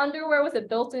it's like underwear with a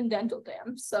built-in dental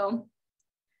dam. So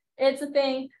it's a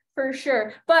thing for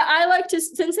sure. But I like to,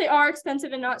 since they are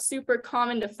expensive and not super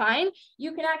common to find,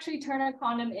 you can actually turn a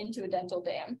condom into a dental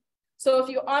dam. So if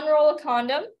you unroll a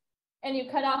condom, and you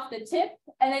cut off the tip,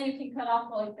 and then you can cut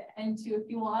off like the end too if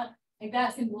you want. Like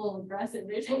that seems a little aggressive.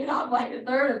 They're taking off like a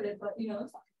third of it, but you know,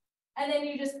 it's fine. And then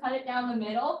you just cut it down the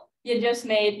middle. You just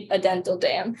made a dental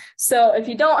dam. So if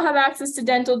you don't have access to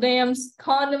dental dams,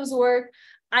 condoms work.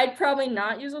 I'd probably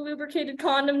not use a lubricated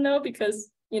condom though,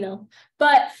 because you know,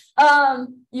 but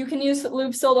you can use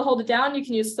lube still to hold it down. You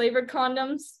can use flavored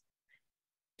condoms.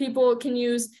 People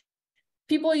use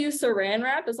saran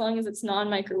wrap as long as it's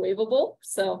non-microwavable.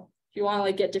 So if you want to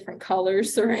like get different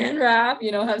colors, saran wrap,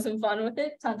 you know, have some fun with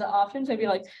it, tons of options, maybe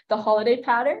like the holiday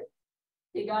pattern,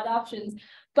 you got options.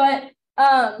 But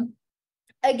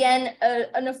again,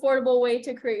 an affordable way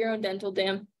to create your own dental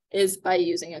dam is by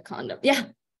using a condom. Yeah.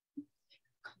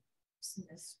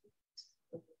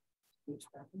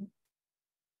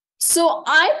 So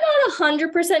I'm not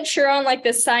 100% sure on like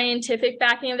the scientific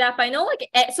backing of that, but I know like,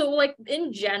 so like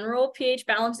in general, pH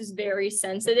balance is very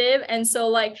sensitive. And so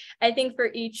like, I think for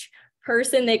each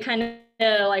person, they kind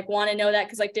of like want to know that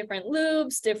because like different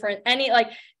lubes,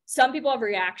 some people have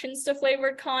reactions to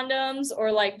flavored condoms or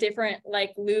like different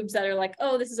like lubes that are like,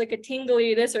 oh, this is like a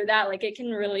tingly, this or that. Like it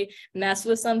can really mess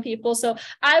with some people. So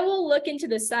I will look into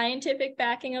the scientific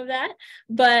backing of that.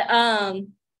 But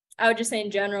I would just say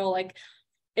in general, like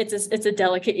it's a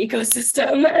delicate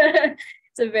ecosystem.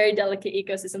 It's a very delicate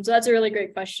ecosystem. So that's a really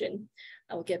great question.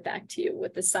 I will get back to you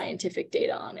with the scientific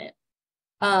data on it.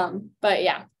 But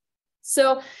yeah.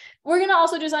 So we're going to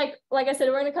also just like I said,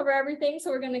 we're going to cover everything. So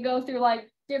we're going to go through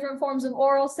like different forms of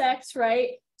oral sex,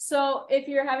 right? So if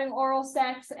you're having oral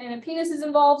sex and a penis is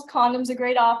involved, condom's a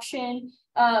great option.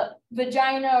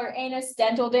 Vagina or anus,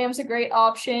 dental dam's a great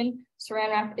option. Saran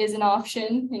wrap is an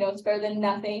option, you know, it's better than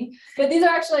nothing. But these are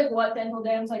actually like what dental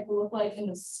dams like look like in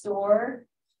the store.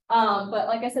 But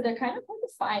like I said, they're kind of hard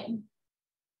to find.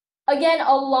 Again,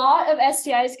 a lot of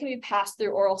STIs can be passed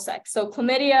through oral sex. So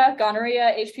chlamydia,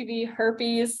 gonorrhea, HPV,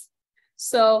 herpes.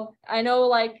 So I know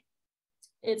like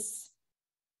it's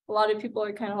a lot of people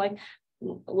are kind of like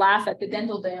laugh at the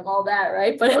dental dam, all that,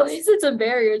 right? But at least it's a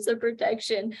barrier, it's a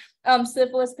protection.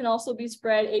 Syphilis can also be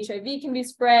spread, HIV can be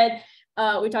spread.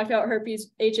 We talked about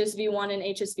herpes, HSV1 and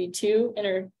HSV2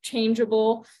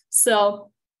 interchangeable.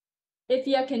 So if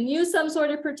you can use some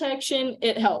sort of protection,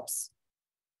 it helps.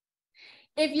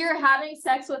 If you're having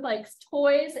sex with like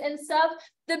toys and stuff,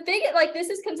 this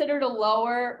is considered a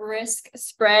lower risk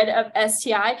spread of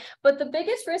STI, but the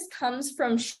biggest risk comes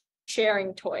from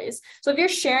sharing toys. So if you're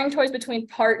sharing toys between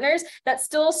partners, that's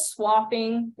still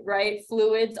swapping, right?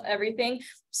 Fluids, everything.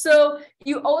 So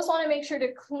you always want to make sure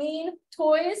to clean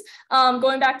toys.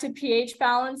 Going back to pH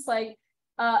balance, like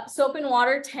soap and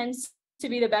water tends to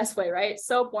be the best way, right?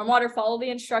 Soap, warm water, follow the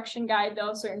instruction guide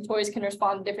though. Certain toys can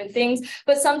respond to different things,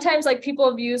 but sometimes like people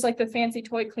have used like the fancy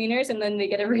toy cleaners and then they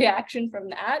get a reaction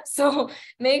from that. So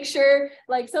make sure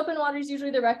like soap and water is usually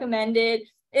the recommended.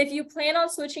 If you plan on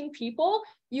switching people,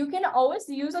 you can always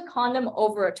use a condom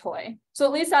over a toy. So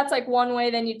at least that's like one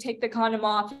way. Then you take the condom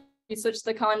off, you switch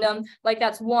the condom, like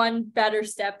that's one better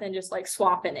step than just like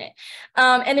swapping it.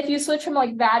 And if you switch from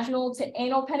like vaginal to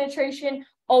anal penetration,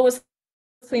 always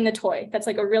clean the toy. That's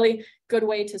like a really good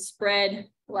way to spread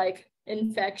like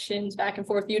infections back and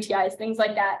forth, UTIs, things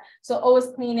like that. So always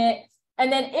clean it.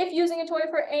 And then if using a toy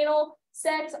for anal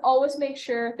sex, always make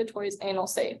sure the toy is anal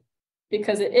safe,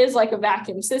 because it is like a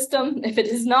vacuum system. If it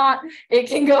is not, it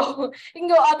can go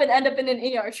up and end up in an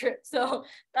ER trip. So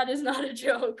that is not a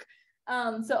joke.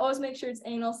 So always make sure it's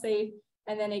anal safe.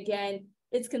 And then again,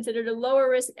 it's considered a lower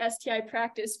risk STI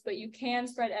practice, but you can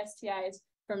spread STIs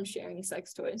from sharing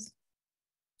sex toys.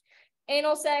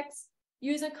 Anal sex,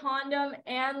 use a condom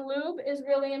and lube is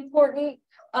really important.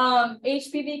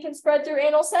 HPV can spread through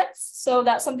anal sex. So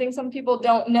that's something some people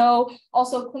don't know.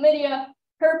 Also chlamydia,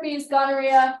 herpes,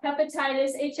 gonorrhea,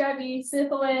 hepatitis, HIV,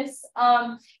 syphilis,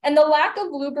 and the lack of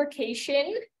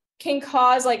lubrication can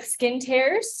cause like skin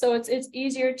tears. So it's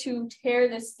easier to tear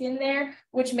the skin there,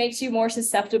 which makes you more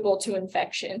susceptible to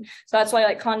infection. So that's why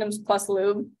like condoms plus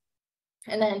lube.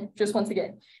 And then just once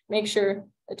again, make sure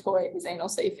a toy is anal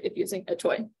safe if using a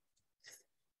toy.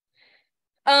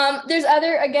 There's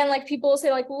other, again, like people say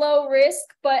like low risk,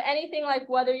 but anything like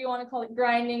whether you want to call it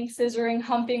grinding, scissoring,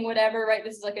 humping, whatever, right?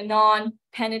 This is like a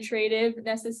non-penetrative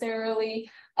necessarily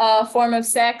form of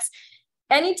sex.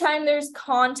 Anytime there's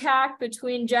contact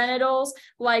between genitals,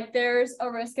 like there's a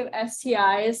risk of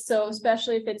STIs. So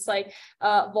especially if it's like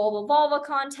vulva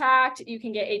contact, you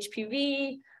can get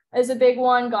HPV is a big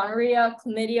one, gonorrhea,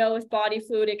 chlamydia with body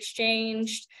fluid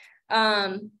exchanged.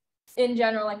 In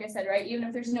general, like I said, right, even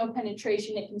if there's no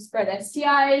penetration, it can spread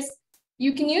STIs.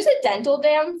 You can use a dental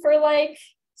dam for like,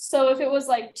 so if it was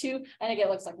like two, and again,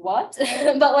 it looks like what?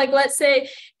 But like, let's say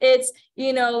it's,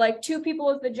 you know, like two people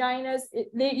with vaginas,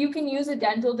 you can use a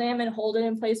dental dam and hold it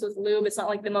in place with lube. It's not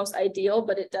like the most ideal,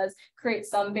 but it does create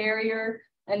some barrier.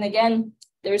 And again,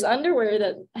 there's underwear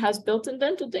that has built-in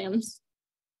dental dams.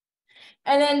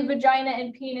 And then vagina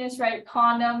and penis, right,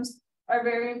 condoms are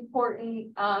very important,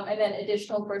 and then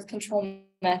additional birth control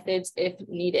methods if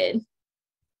needed.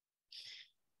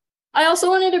 I also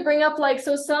wanted to bring up, like,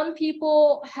 so some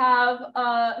people have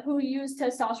who use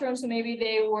testosterone, so maybe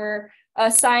they were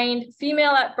assigned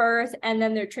female at birth, and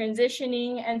then they're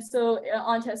transitioning. And so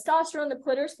on testosterone, the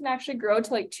clitoris can actually grow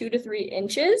to like 2 to 3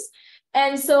 inches.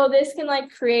 And so this can like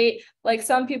create, like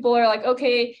some people are like,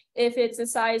 okay, if it's a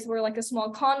size where like a small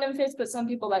condom fits, but some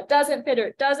people that doesn't fit or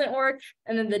it doesn't work.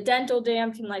 And then the dental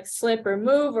dam can like slip or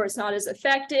move, or it's not as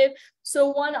effective. So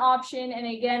one option, and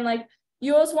again, like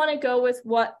you always want to go with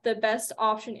what the best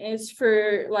option is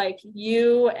for like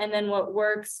you, and then what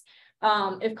works.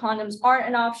 If condoms aren't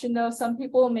an option though, some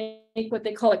people make what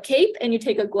they call a cape, and you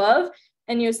take a glove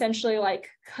and you essentially like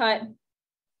cut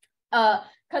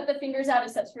the fingers out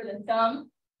except for the thumb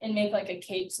and make like a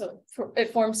cape, so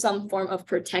it forms some form of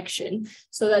protection.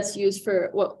 So that's used for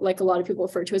what like a lot of people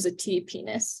refer to as a T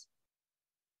penis.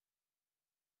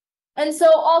 And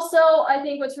so also I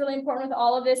think what's really important with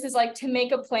all of this is like to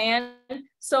make a plan.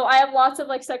 So I have lots of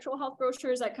like sexual health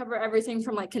brochures that cover everything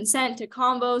from like consent to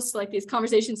combos. So like these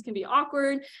conversations can be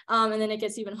awkward, and then it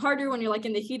gets even harder when you're like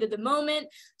in the heat of the moment.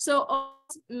 So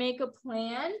always make a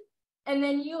plan. And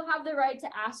then you have the right to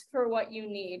ask for what you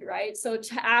need, right? So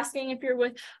to asking if you're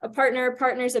with a partner or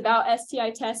partners about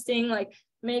STI testing, like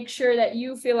make sure that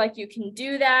you feel like you can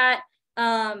do that.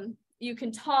 You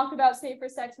can talk about safer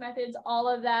sex methods, all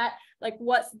of that, like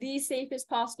what's the safest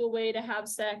possible way to have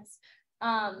sex.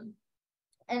 And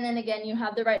then again, you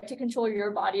have the right to control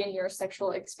your body and your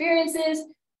sexual experiences.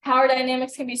 Power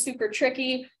dynamics can be super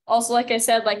tricky. Also, like I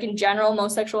said, like in general,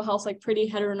 most sexual health is like pretty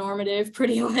heteronormative,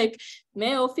 pretty like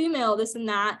male, female, this and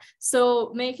that.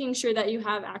 So making sure that you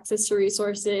have access to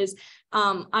resources.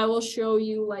 I will show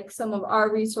you like some of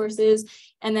our resources.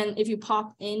 And then if you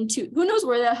pop into, who knows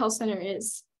where that health center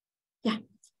is? Yeah.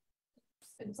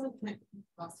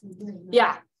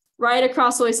 Yeah, right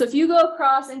across the way. So if you go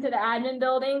across into the admin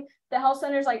building, the health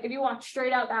center is like, if you walk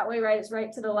straight out that way, right, it's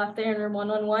right to the left there in room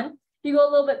 111. If you go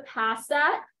a little bit past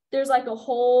that, there's like a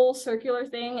whole circular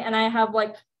thing, and I have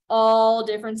like all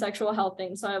different sexual health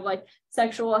things. So I have like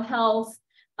sexual health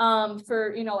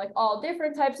for, you know, like all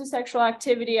different types of sexual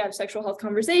activity. I have sexual health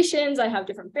conversations. I have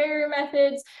different barrier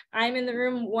methods. I'm in the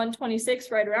room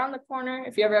 126 right around the corner.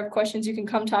 If you ever have questions, you can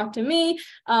come talk to me.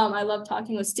 I love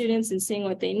talking with students and seeing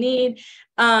what they need.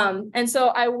 And so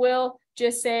I will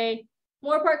just say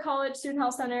Moore Park College Student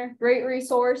Health Center, great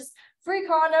resource. Free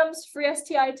condoms, free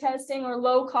STI testing, or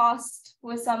low cost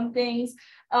with some things.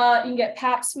 You can get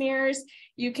pap smears.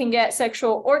 You can get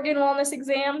sexual organ wellness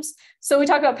exams. So we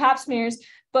talk about pap smears,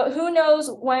 but who knows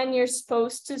when you're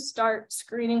supposed to start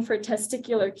screening for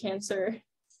testicular cancer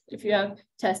if you have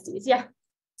testes. Yeah.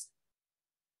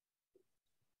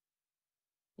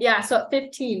 Yeah, so at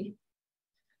 15.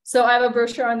 So I have a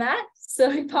brochure on that.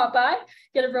 So you pop by,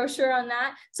 get a brochure on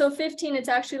that. So 15, it's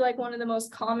actually like one of the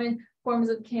most common forms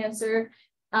of cancer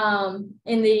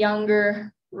in the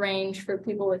younger range for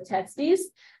people with testes.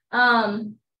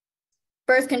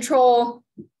 Birth control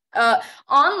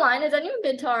online. Has anyone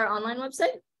been to our online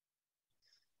website?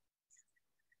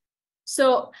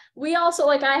 So we also,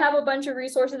 like, I have a bunch of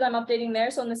resources I'm updating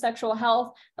there. So in the sexual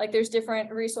health, like there's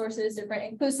different resources, different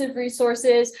inclusive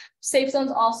resources. Safe Zone's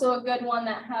also a good one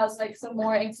that has like some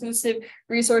more inclusive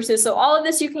resources. So all of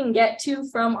this you can get to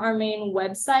from our main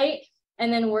website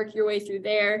and then work your way through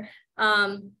there.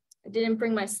 I didn't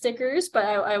bring my stickers, but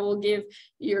I will give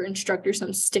your instructor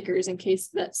some stickers in case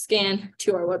that scan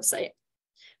to our website.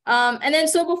 And then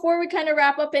so before we kind of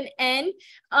wrap up and end,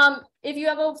 if you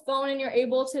have a phone and you're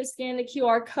able to scan the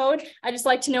QR code, I just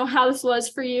like to know how this was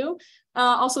for you.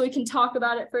 Also, we can talk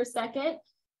about it for a second.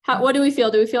 What do we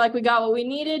feel? Do we feel like we got what we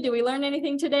needed? Did we learn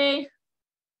anything today?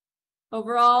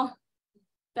 Overall,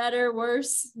 better,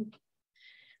 worse?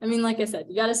 I mean, like I said,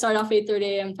 you got to start off 8:30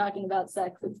 a.m. talking about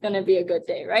sex. It's going to be a good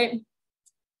day, right?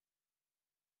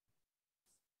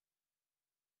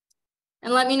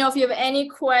 And let me know if you have any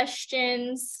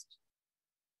questions.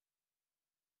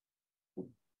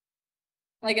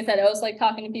 Like I said, I was like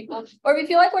talking to people, or if you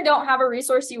feel like we don't have a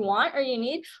resource you want or you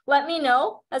need, let me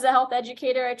know. As a health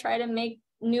educator, I try to make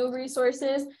new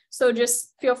resources. So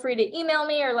just feel free to email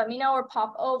me or let me know or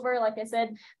pop over. Like I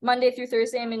said, Monday through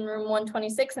Thursday, I'm in room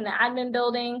 126 in the admin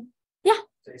building. Yeah.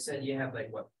 So you said you have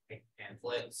like what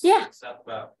pamphlets? Yeah. Stuff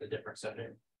about the different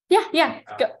subjects. Yeah.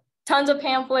 Tons of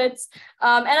pamphlets.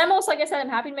 And I'm also, like I said, I'm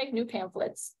happy to make new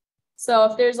pamphlets. So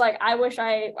if there's like, I wish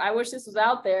this was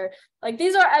out there. Like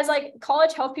these are, as like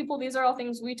college health people, these are all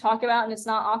things we talk about, and it's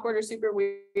not awkward or super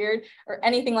weird or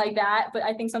anything like that. But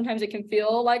I think sometimes it can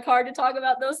feel like hard to talk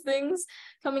about those things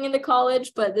coming into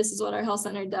college, but this is what our health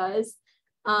center does.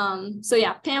 So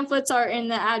yeah, pamphlets are in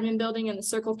the admin building and the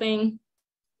circle thing,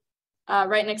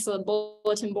 right next to the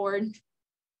bulletin board,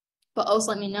 but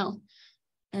also let me know.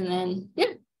 And then,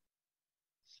 yeah.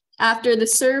 After the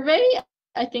survey,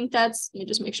 I think that's, let me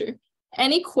just make sure.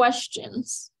 Any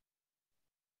questions?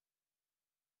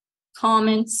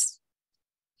 Comments?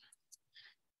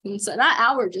 And so that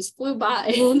hour just flew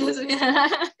by. Who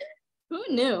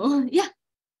knew? Yeah.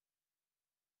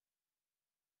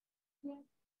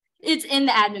 It's in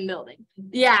the admin building.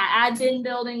 Yeah, admin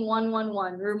building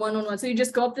 111, room 111. So you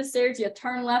just go up the stairs, you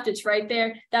turn left, it's right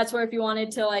there. That's where if you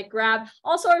wanted to like grab.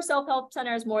 Also, our self-help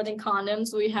center is more than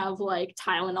condoms. We have like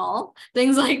Tylenol,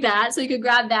 things like that. So you could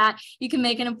grab that. You can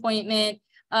make an appointment.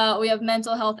 We have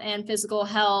mental health and physical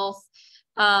health.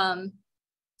 What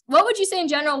would you say in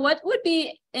general? What would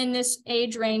be in this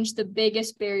age range the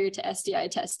biggest barrier to STI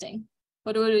testing?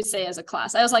 What would we say as a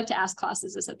class? I always like to ask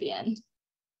classes this at the end.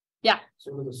 Yeah.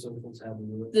 Sort of the social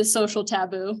taboo. The social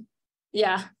taboo.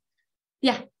 Yeah.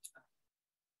 Yeah.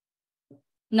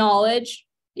 Knowledge.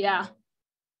 Yeah.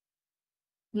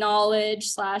 Knowledge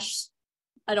slash,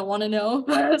 I don't want to know.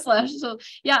 slash, so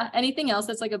yeah. Anything else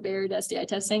that's like a barrier to STI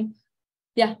testing?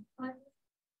 Yeah.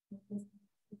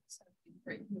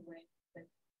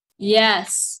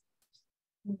 Yes.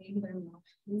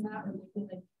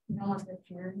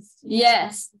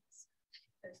 Yes.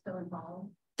 They're still involved.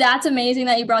 That's amazing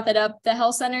that you brought that up. The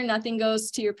health center, nothing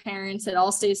goes to your parents. It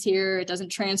all stays here. It doesn't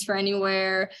transfer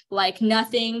anywhere. Like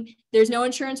nothing. There's no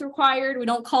insurance required. We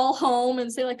don't call home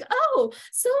and say like, oh,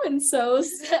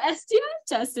 so-and-so's STI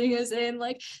testing is in.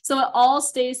 Like, so it all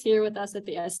stays here with us at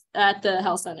the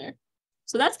health center.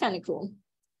 So that's kind of cool.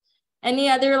 Any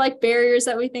other like barriers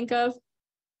that we think of?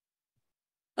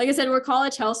 Like I said, we're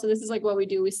college health, so this is like what we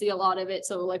do. We see a lot of it.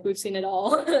 So like we've seen it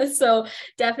all. So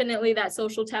definitely that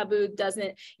social taboo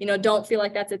doesn't, don't feel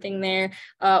like that's a thing there.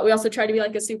 We also try to be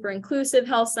like a super inclusive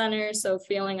health center. So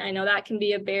feeling, I know that can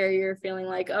be a barrier, feeling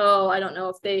like, oh, I don't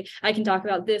know if I can talk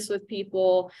about this with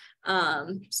people.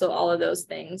 So all of those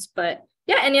things. But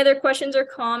yeah, any other questions or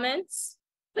comments?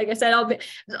 Like I said,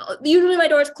 usually my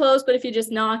door's closed, but if you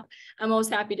just knock, I'm always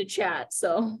happy to chat.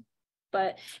 So,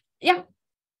 but yeah.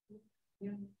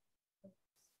 Understand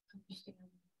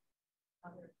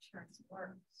how their insurance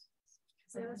works.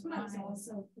 So that's what I was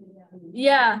also.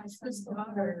 Yeah.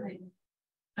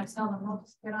 I tell them, well,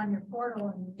 just get on your portal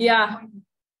and. Yeah.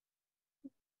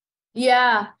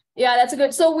 Yeah. Yeah, that's a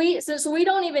good. So we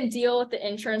don't even deal with the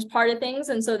insurance part of things.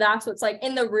 And so that's what's like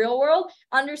in the real world,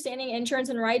 understanding insurance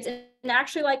and rights. And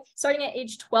actually like starting at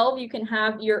age 12, you can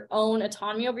have your own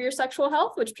autonomy over your sexual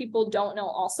health, which people don't know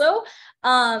also.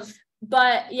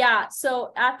 But yeah,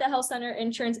 so at the health center,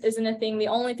 insurance isn't a thing. The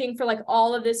only thing for like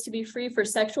all of this to be free for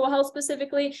sexual health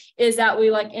specifically is that we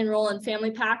like enroll in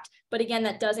Family Pact. But again,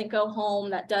 that doesn't go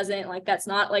home. That doesn't like, that's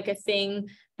not like a thing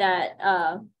that,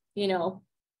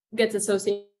 gets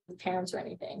associated with parents or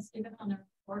anything. Even on their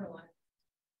portal.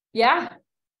 Yeah.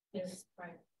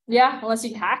 Right. Yeah, unless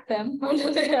you hack them.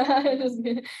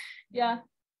 Yeah.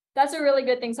 That's a really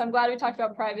good thing. So I'm glad we talked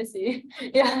about privacy.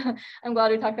 Yeah, I'm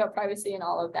glad we talked about privacy and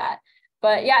all of that.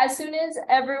 But yeah, as soon as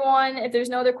everyone, if there's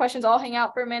no other questions, I'll hang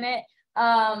out for a minute.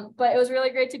 But it was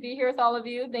really great to be here with all of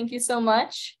you. Thank you so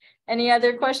much. Any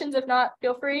other questions? If not,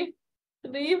 feel free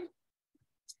to leave.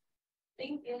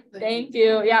 Thank you. Thank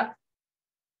you. Yeah.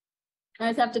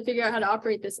 I just have to figure out how to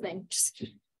operate this thing.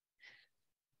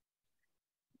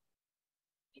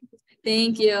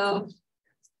 Thank you.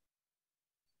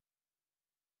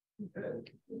 Good.